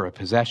for a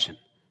possession.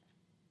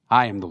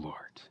 I am the Lord.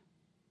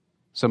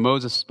 So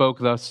Moses spoke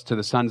thus to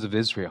the sons of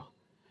Israel,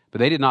 but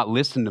they did not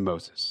listen to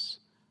Moses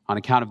on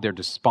account of their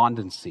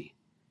despondency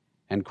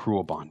and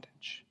cruel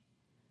bondage.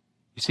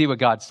 You see what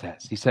God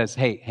says? He says,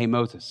 hey,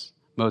 Moses,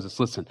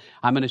 listen,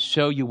 I'm going to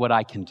show you what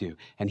I can do.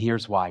 And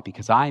here's why.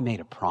 Because I made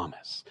a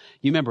promise.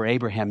 You remember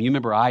Abraham, you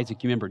remember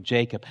Isaac, you remember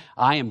Jacob.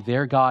 I am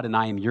their God and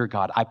I am your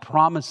God. I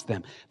promised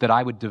them that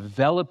I would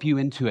develop you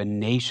into a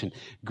nation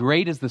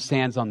great as the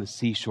sands on the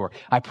seashore.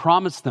 I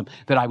promised them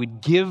that I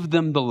would give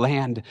them the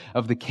land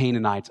of the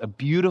Canaanites, a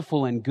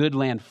beautiful and good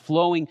land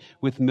flowing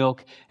with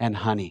milk and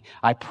honey.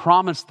 I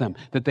promised them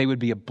that they would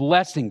be a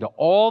blessing to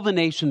all the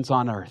nations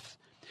on earth.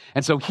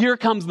 And so here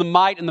comes the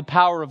might and the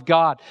power of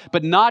God,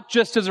 but not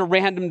just as a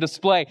random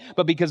display,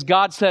 but because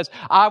God says,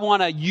 I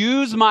want to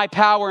use my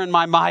power and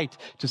my might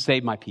to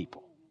save my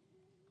people.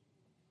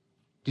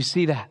 Do you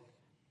see that?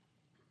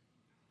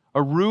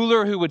 A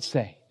ruler who would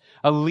say,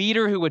 a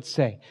leader who would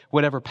say,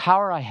 whatever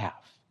power I have,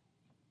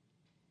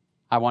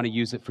 I want to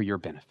use it for your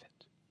benefit.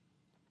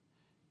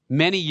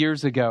 Many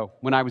years ago,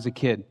 when I was a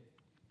kid,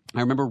 I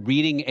remember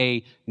reading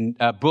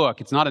a book.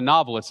 It's not a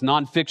novel. It's a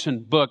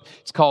nonfiction book.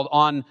 It's called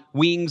On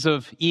Wings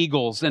of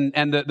Eagles. And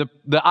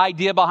the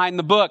idea behind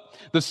the book,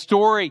 the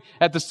story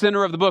at the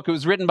center of the book, it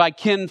was written by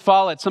Ken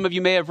Follett. Some of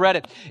you may have read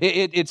it.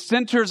 It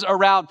centers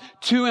around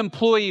two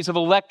employees of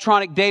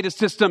electronic data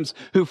systems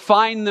who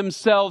find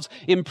themselves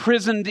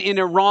imprisoned in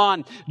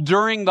Iran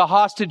during the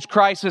hostage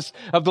crisis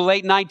of the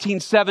late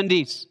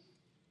 1970s.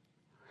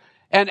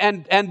 And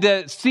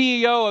the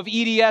CEO of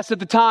EDS at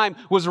the time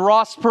was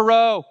Ross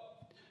Perot,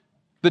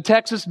 the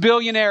Texas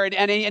billionaire,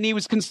 and he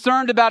was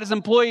concerned about his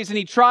employees, and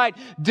he tried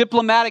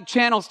diplomatic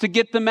channels to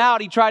get them out.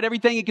 He tried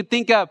everything he could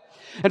think of.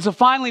 And so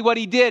finally what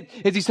he did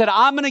is he said,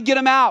 I'm going to get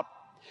them out.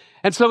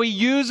 And so he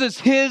uses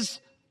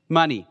his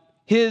money,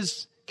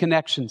 his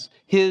connections,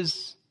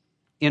 his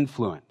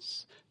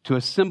influence to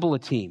assemble a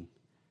team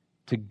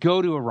to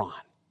go to Iran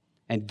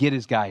and get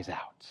his guys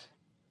out.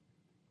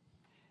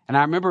 And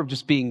I remember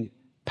just being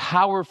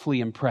powerfully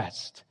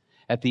impressed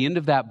at the end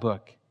of that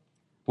book.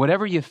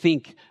 Whatever you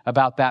think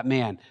about that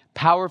man,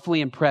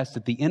 powerfully impressed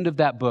at the end of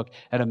that book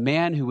at a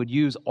man who would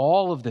use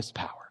all of this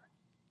power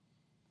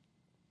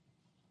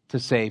to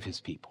save his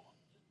people.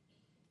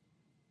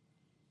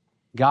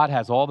 God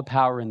has all the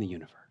power in the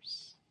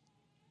universe.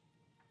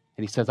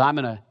 And he says, I'm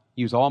going to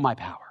use all my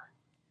power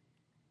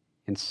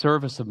in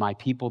service of my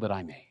people that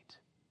I made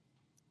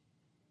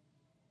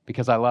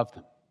because I love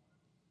them.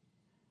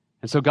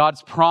 And so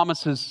God's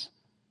promises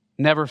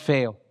never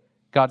fail.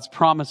 God's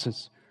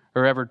promises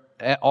are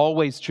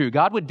always true.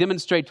 God would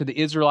demonstrate to the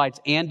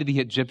Israelites and to the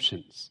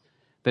Egyptians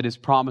that his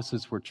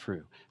promises were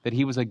true, that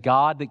he was a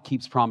God that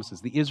keeps promises.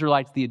 The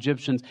Israelites, the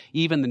Egyptians,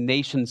 even the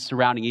nations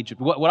surrounding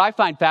Egypt. What I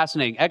find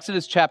fascinating,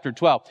 Exodus chapter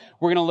 12,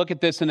 we're going to look at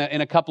this in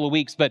a couple of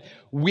weeks, but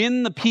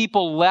when the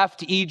people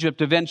left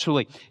Egypt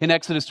eventually in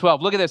Exodus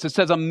 12, look at this. It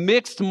says, a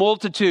mixed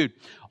multitude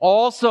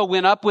also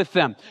went up with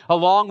them,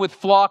 along with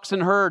flocks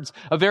and herds,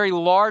 a very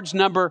large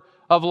number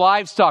of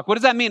livestock. What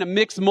does that mean, a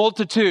mixed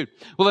multitude?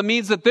 Well, it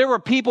means that there were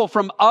people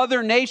from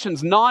other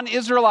nations,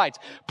 non-Israelites,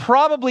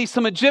 probably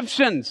some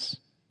Egyptians,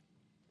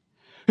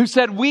 who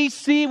said, we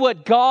see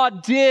what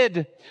God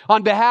did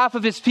on behalf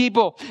of his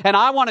people, and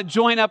I want to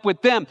join up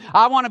with them.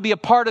 I want to be a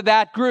part of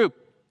that group.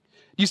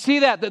 You see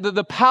that?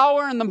 The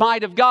power and the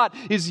might of God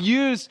is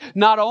used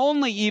not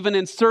only even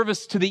in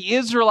service to the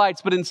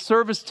Israelites, but in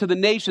service to the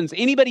nations.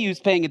 Anybody who's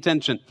paying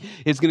attention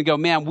is going to go,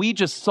 man, we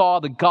just saw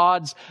the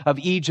gods of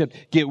Egypt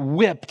get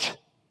whipped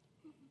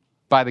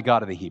by the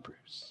God of the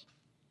Hebrews.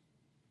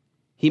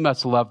 He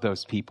must love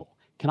those people.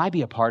 Can I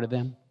be a part of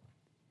them?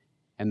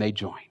 And they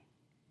join.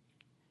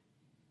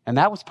 And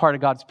that was part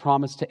of God's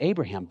promise to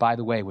Abraham, by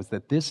the way, was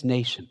that this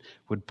nation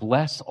would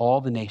bless all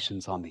the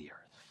nations on the earth.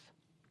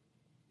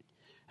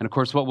 And of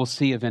course, what we'll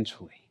see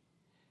eventually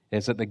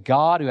is that the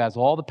God who has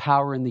all the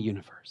power in the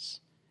universe,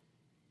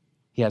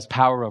 he has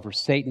power over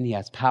Satan, he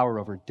has power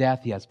over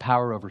death, he has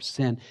power over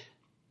sin.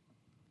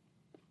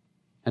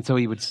 And so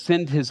he would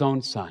send his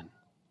own son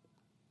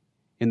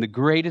in the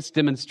greatest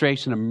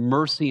demonstration of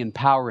mercy and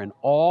power in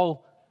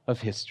all of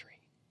history.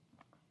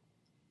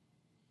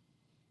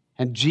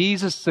 And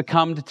Jesus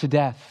succumbed to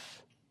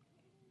death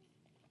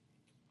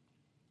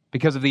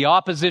because of the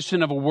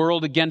opposition of a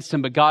world against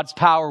him, but God's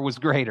power was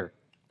greater.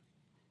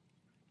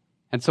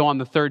 And so on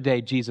the third day,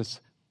 Jesus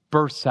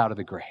bursts out of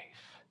the grave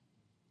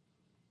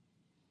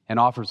and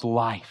offers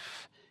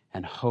life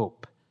and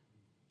hope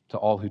to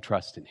all who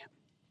trust in him.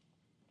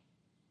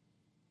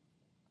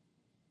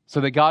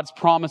 So that God's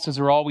promises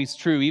are always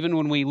true, even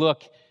when we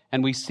look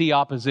and we see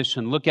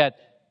opposition. Look at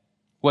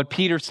what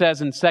Peter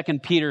says in 2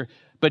 Peter,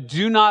 but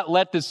do not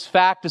let this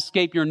fact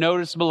escape your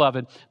notice,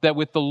 beloved, that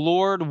with the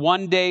Lord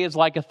 1 day is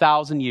like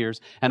 1,000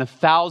 years, and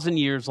 1,000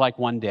 years like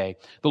 1 day.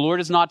 The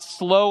Lord is not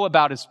slow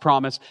about his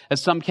promise,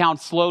 as some count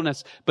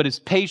slowness, but is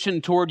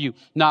patient toward you,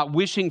 not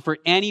wishing for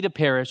any to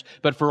perish,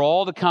 but for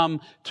all to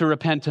come to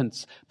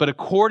repentance. But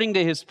according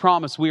to his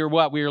promise, we are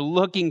what? We are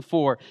looking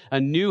for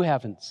a new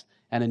heavens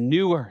and a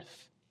new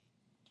earth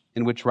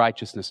in which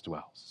righteousness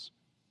dwells.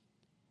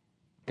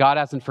 God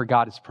hasn't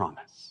forgot his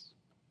promise.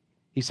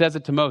 He says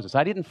it to Moses,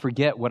 I didn't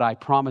forget what I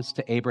promised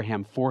to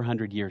Abraham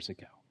 400 years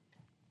ago.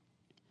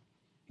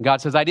 And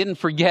God says, I didn't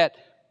forget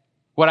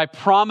what I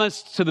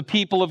promised to the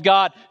people of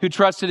God who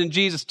trusted in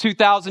Jesus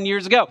 2,000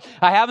 years ago.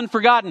 I haven't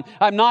forgotten.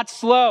 I'm not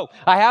slow.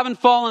 I haven't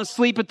fallen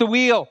asleep at the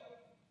wheel.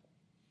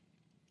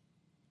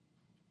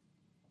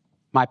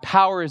 My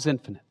power is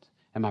infinite,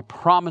 and my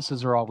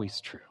promises are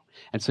always true.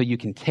 And so you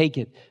can take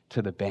it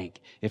to the bank.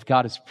 If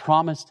God has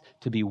promised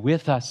to be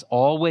with us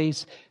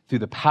always through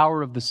the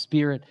power of the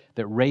Spirit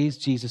that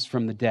raised Jesus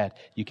from the dead,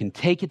 you can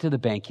take it to the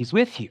bank. He's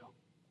with you.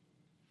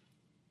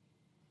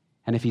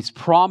 And if he's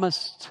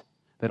promised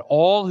that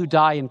all who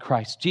die in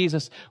Christ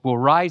Jesus will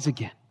rise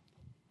again,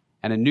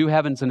 and a new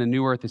heavens and a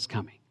new earth is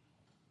coming,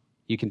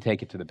 you can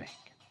take it to the bank.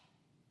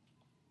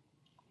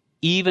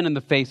 Even in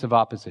the face of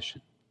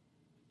opposition,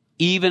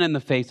 even in the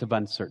face of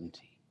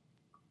uncertainty,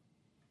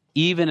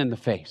 even in the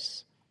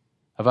face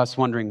of us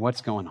wondering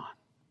what's going on,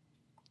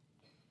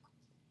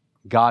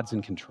 God's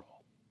in control.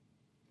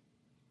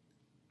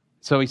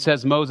 So he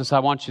says, Moses, I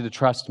want you to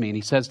trust me. And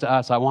he says to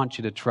us, I want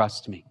you to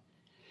trust me.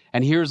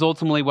 And here's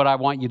ultimately what I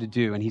want you to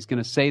do. And he's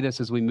going to say this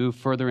as we move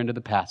further into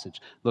the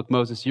passage. Look,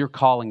 Moses, your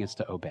calling is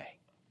to obey.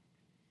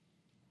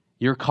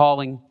 Your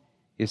calling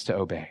is to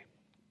obey.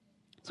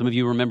 Some of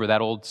you remember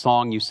that old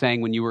song you sang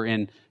when you were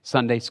in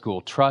Sunday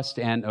school, trust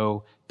and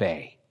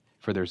obey.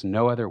 For there's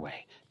no other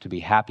way to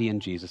be happy in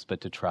Jesus but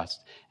to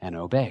trust and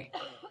obey.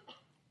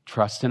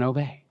 Trust and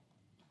obey.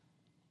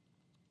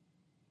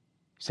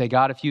 Say,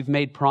 God, if you've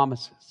made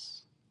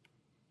promises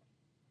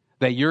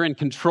that you're in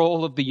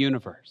control of the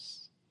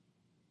universe,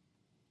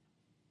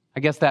 I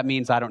guess that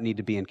means I don't need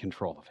to be in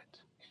control of it.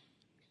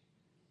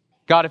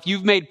 God, if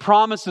you've made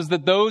promises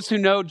that those who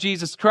know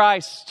Jesus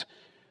Christ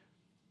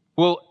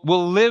will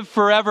live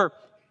forever,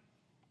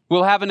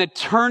 will have an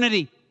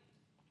eternity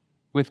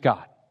with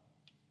God,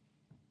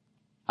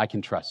 I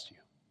can trust you.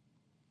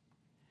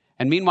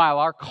 And meanwhile,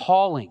 our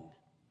calling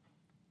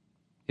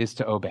is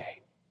to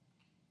obey,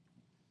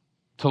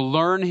 to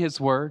learn his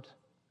word,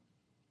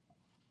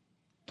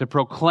 to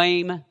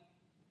proclaim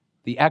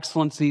the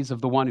excellencies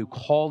of the one who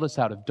called us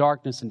out of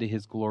darkness into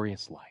his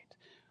glorious light.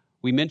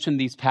 We mentioned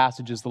these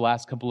passages the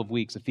last couple of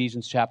weeks.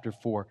 Ephesians chapter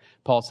 4,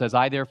 Paul says,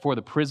 I therefore,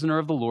 the prisoner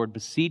of the Lord,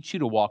 beseech you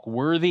to walk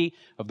worthy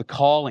of the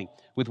calling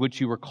with which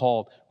you were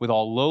called, with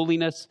all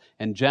lowliness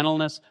and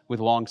gentleness, with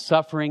long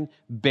suffering,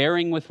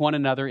 bearing with one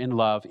another in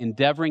love,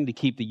 endeavoring to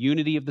keep the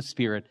unity of the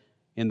Spirit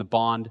in the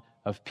bond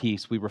of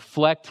peace. We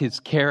reflect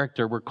his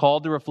character. We're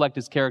called to reflect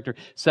his character.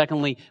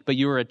 Secondly, but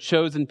you are a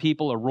chosen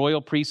people, a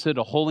royal priesthood,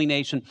 a holy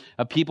nation,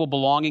 a people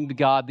belonging to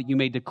God, that you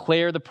may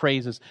declare the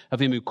praises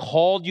of him who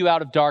called you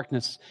out of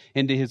darkness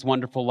into his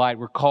wonderful light.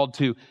 We're called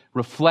to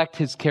reflect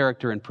his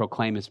character and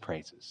proclaim his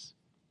praises.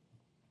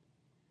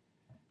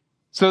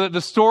 So that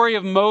the story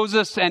of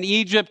Moses and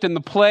Egypt and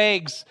the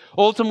plagues,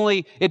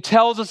 ultimately, it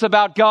tells us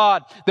about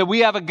God, that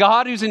we have a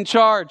God who's in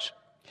charge.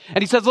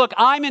 And he says, look,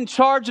 I'm in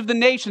charge of the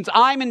nations.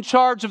 I'm in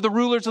charge of the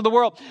rulers of the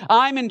world.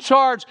 I'm in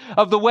charge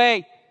of the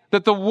way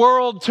that the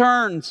world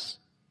turns.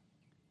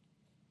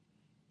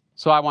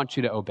 So I want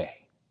you to obey.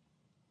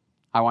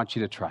 I want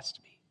you to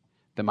trust me,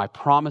 that my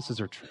promises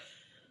are true.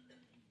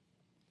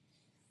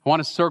 I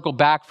want to circle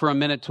back for a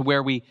minute to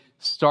where we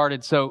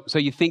started. So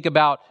you think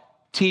about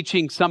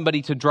teaching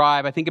somebody to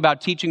drive. I think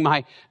about teaching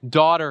my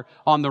daughter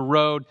on the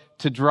road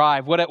to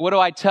drive. What do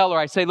I tell her?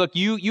 I say, look,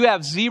 you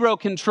have zero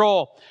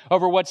control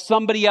over what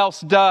somebody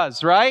else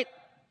does, right?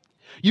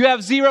 You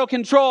have zero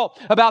control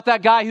about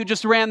that guy who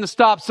just ran the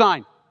stop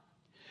sign.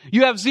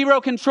 You have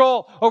zero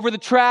control over the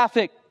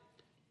traffic.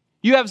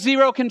 You have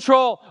zero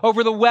control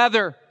over the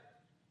weather.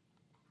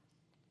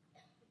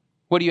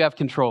 What do you have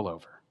control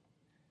over?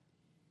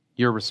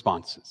 Your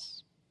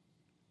responses.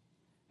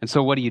 And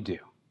so what do?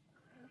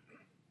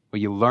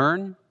 Well, you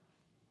learn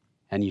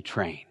and you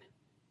train.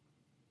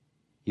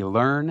 You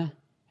learn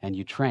and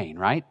you train,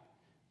 right?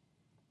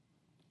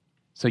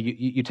 So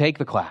you take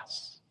the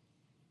class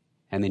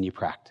and then you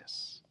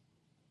practice.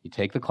 You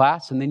take the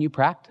class and then you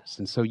practice.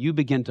 And so you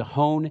begin to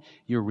hone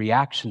your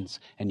reactions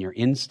and your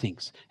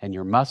instincts and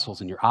your muscles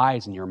and your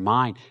eyes and your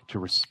mind to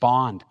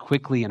respond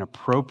quickly and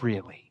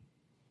appropriately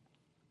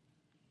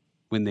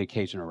when the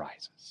occasion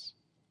arises.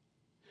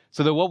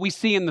 So that what we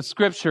see in the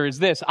scripture is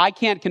this: I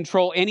can't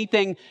control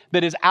anything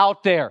that is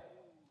out there.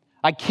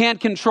 I can't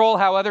control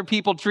how other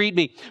people treat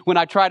me when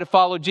I try to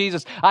follow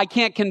Jesus. I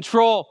can't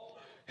control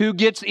who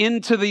gets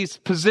into these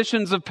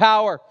positions of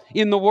power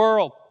in the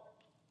world.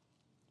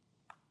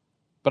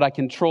 But I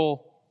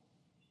control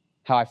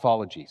how I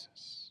follow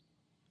Jesus.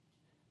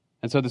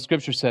 And so the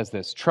scripture says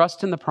this: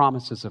 trust in the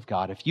promises of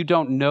God. If you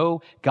don't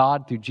know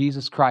God through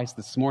Jesus Christ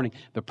this morning,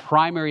 the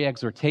primary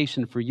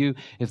exhortation for you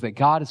is that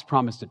God has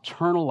promised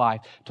eternal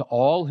life to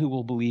all who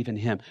will believe in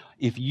him.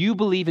 If you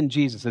believe in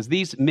Jesus, as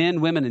these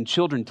men, women, and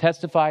children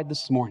testified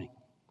this morning,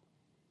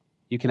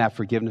 you can have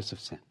forgiveness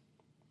of sin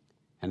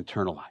and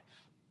eternal life.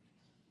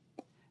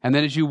 And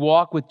then as you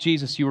walk with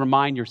Jesus, you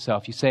remind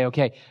yourself, you say,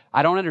 okay,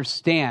 I don't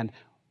understand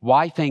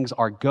why things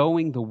are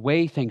going the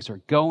way things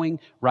are going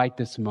right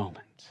this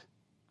moment.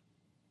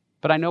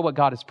 But I know what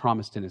God has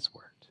promised in his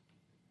word.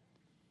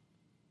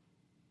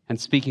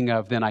 And speaking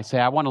of, then I say,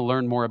 I want to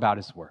learn more about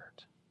his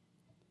word.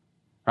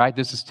 Right?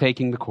 This is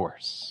taking the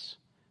course.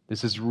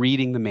 This is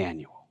reading the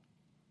manual.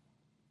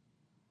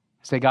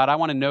 I say, God, I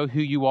want to know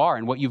who you are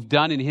and what you've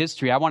done in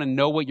history. I want to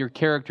know what your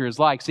character is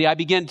like. See, I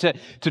begin to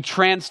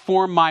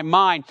transform my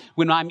mind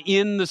when I'm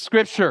in the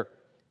scripture.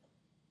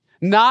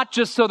 Not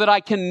just so that I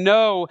can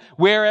know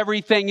where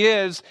everything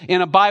is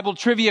in a Bible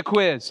trivia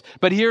quiz.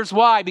 But here's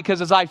why: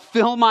 because as I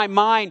fill my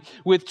mind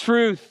with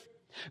truth,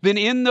 then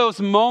in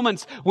those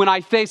moments when I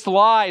face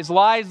lies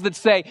that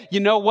say, you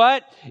know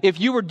what?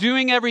 If you were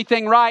doing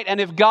everything right and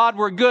if God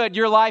were good,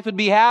 your life would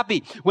be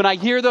happy. When I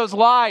hear those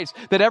lies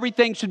that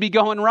everything should be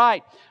going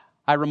right,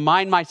 I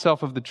remind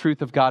myself of the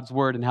truth of God's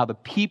word and how the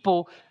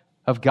people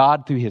of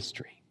God through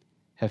history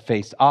have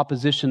faced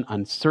opposition,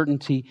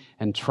 uncertainty,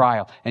 and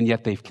trial, and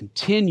yet they've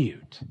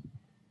continued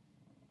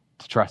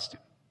to trust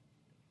him.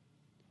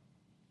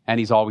 And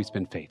he's always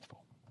been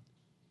faithful.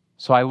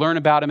 So I learn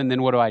about him, and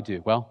then what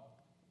do? Well,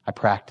 I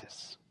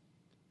practice.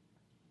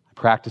 I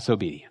practice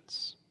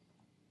obedience.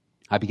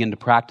 I begin to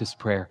practice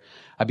prayer.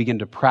 I begin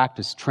to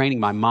practice training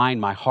my mind,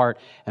 my heart,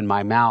 and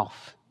my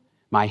mouth,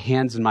 my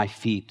hands and my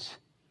feet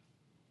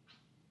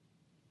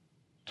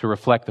to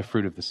reflect the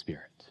fruit of the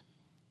Spirit.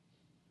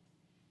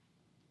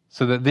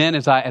 So that then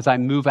as I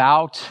move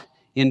out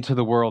into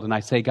the world and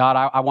I say, God,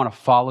 I want to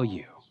follow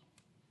you,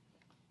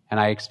 and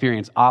I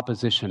experience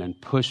opposition and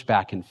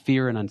pushback and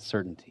fear and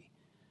uncertainty,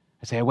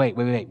 I say, wait,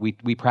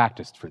 we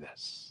practiced for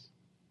this.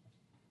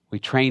 We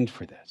trained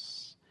for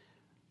this.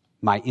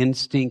 My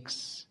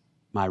instincts,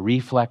 my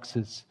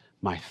reflexes,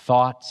 my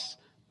thoughts,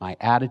 my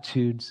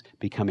attitudes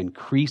become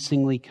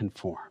increasingly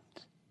conformed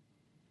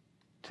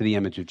to the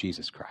image of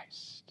Jesus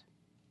Christ.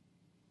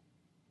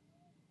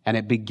 And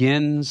it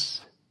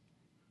begins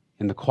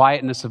in the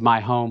quietness of my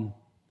home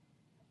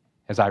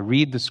as I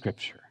read the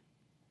Scripture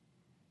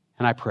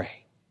and I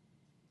pray.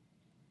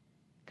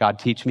 God,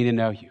 teach me to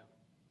know you.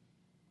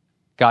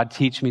 God,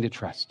 teach me to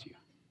trust you.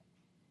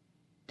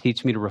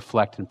 Teach me to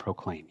reflect and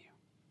proclaim you.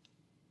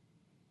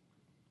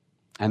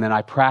 And then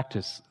I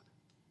practice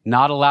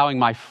not allowing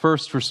my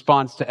first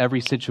response to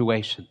every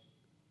situation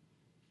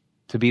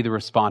to be the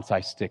response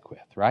I stick with,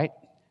 right?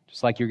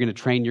 Just like you're going to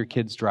train your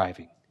kids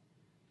driving.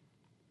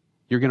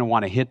 You're going to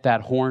want to hit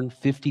that horn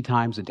 50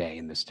 times a day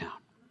in this town.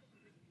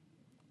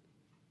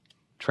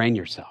 Train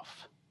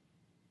yourself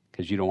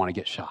because you don't want to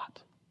get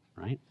shot,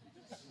 right?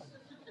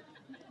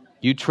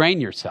 You train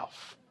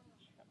yourself.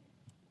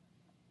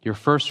 Your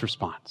first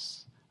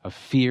response of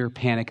fear,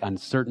 panic,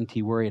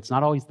 uncertainty, worry, it's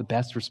not always the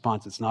best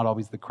response. It's not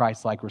always the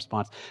Christ-like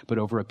response. But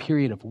over a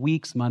period of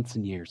weeks, months,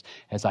 and years,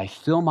 as I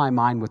fill my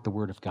mind with the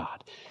Word of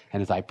God,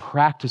 and as I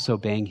practice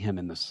obeying Him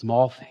in the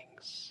small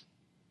things,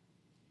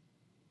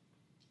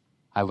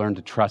 I learn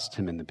to trust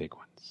Him in the big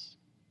ones.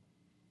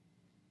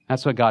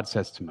 That's what God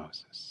says to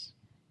Moses.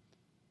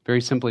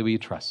 Very simply, will you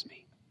trust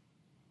me?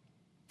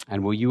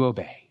 And will you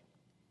obey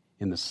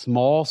in the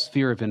small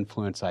sphere of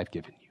influence I've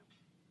given you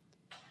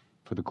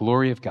for the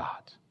glory of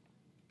God,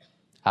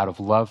 out of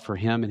love for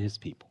Him and His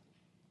people?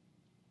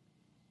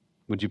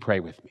 Would you pray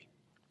with me?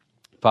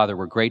 Father,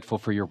 we're grateful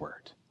for your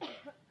word.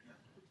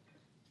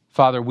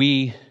 Father,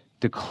 we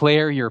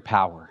declare your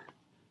power.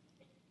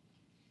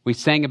 We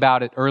sang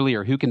about it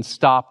earlier. Who can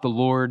stop the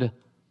Lord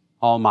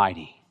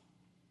Almighty?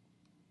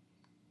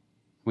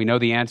 We know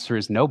the answer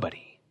is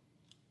nobody.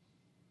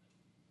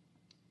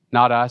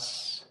 Not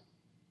us.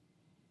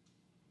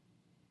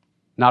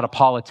 Not a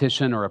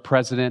politician or a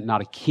president.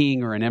 Not a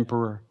king or an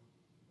emperor.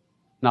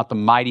 Not the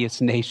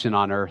mightiest nation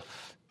on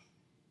earth.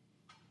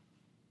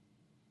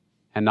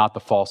 And not the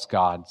false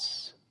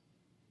gods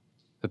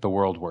that the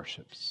world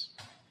worships.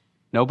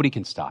 Nobody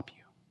can stop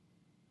you.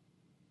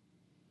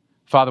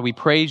 Father, we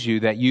praise you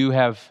that you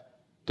have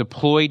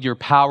deployed your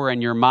power and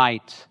your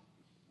might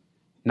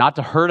not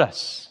to hurt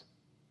us,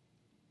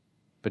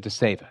 but to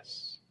save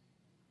us.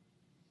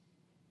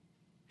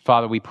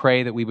 Father, we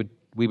pray that we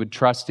would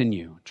trust in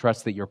you,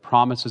 trust that your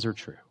promises are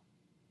true,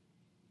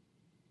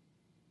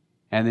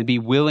 and then be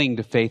willing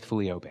to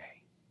faithfully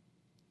obey,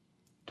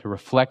 to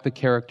reflect the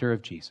character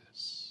of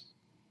Jesus,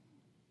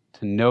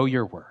 to know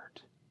your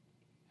word,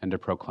 and to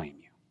proclaim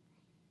you.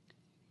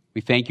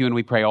 We thank you and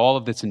we pray all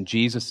of this in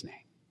Jesus' name.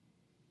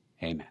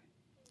 Amen.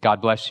 God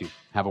bless you.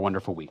 Have a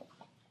wonderful week.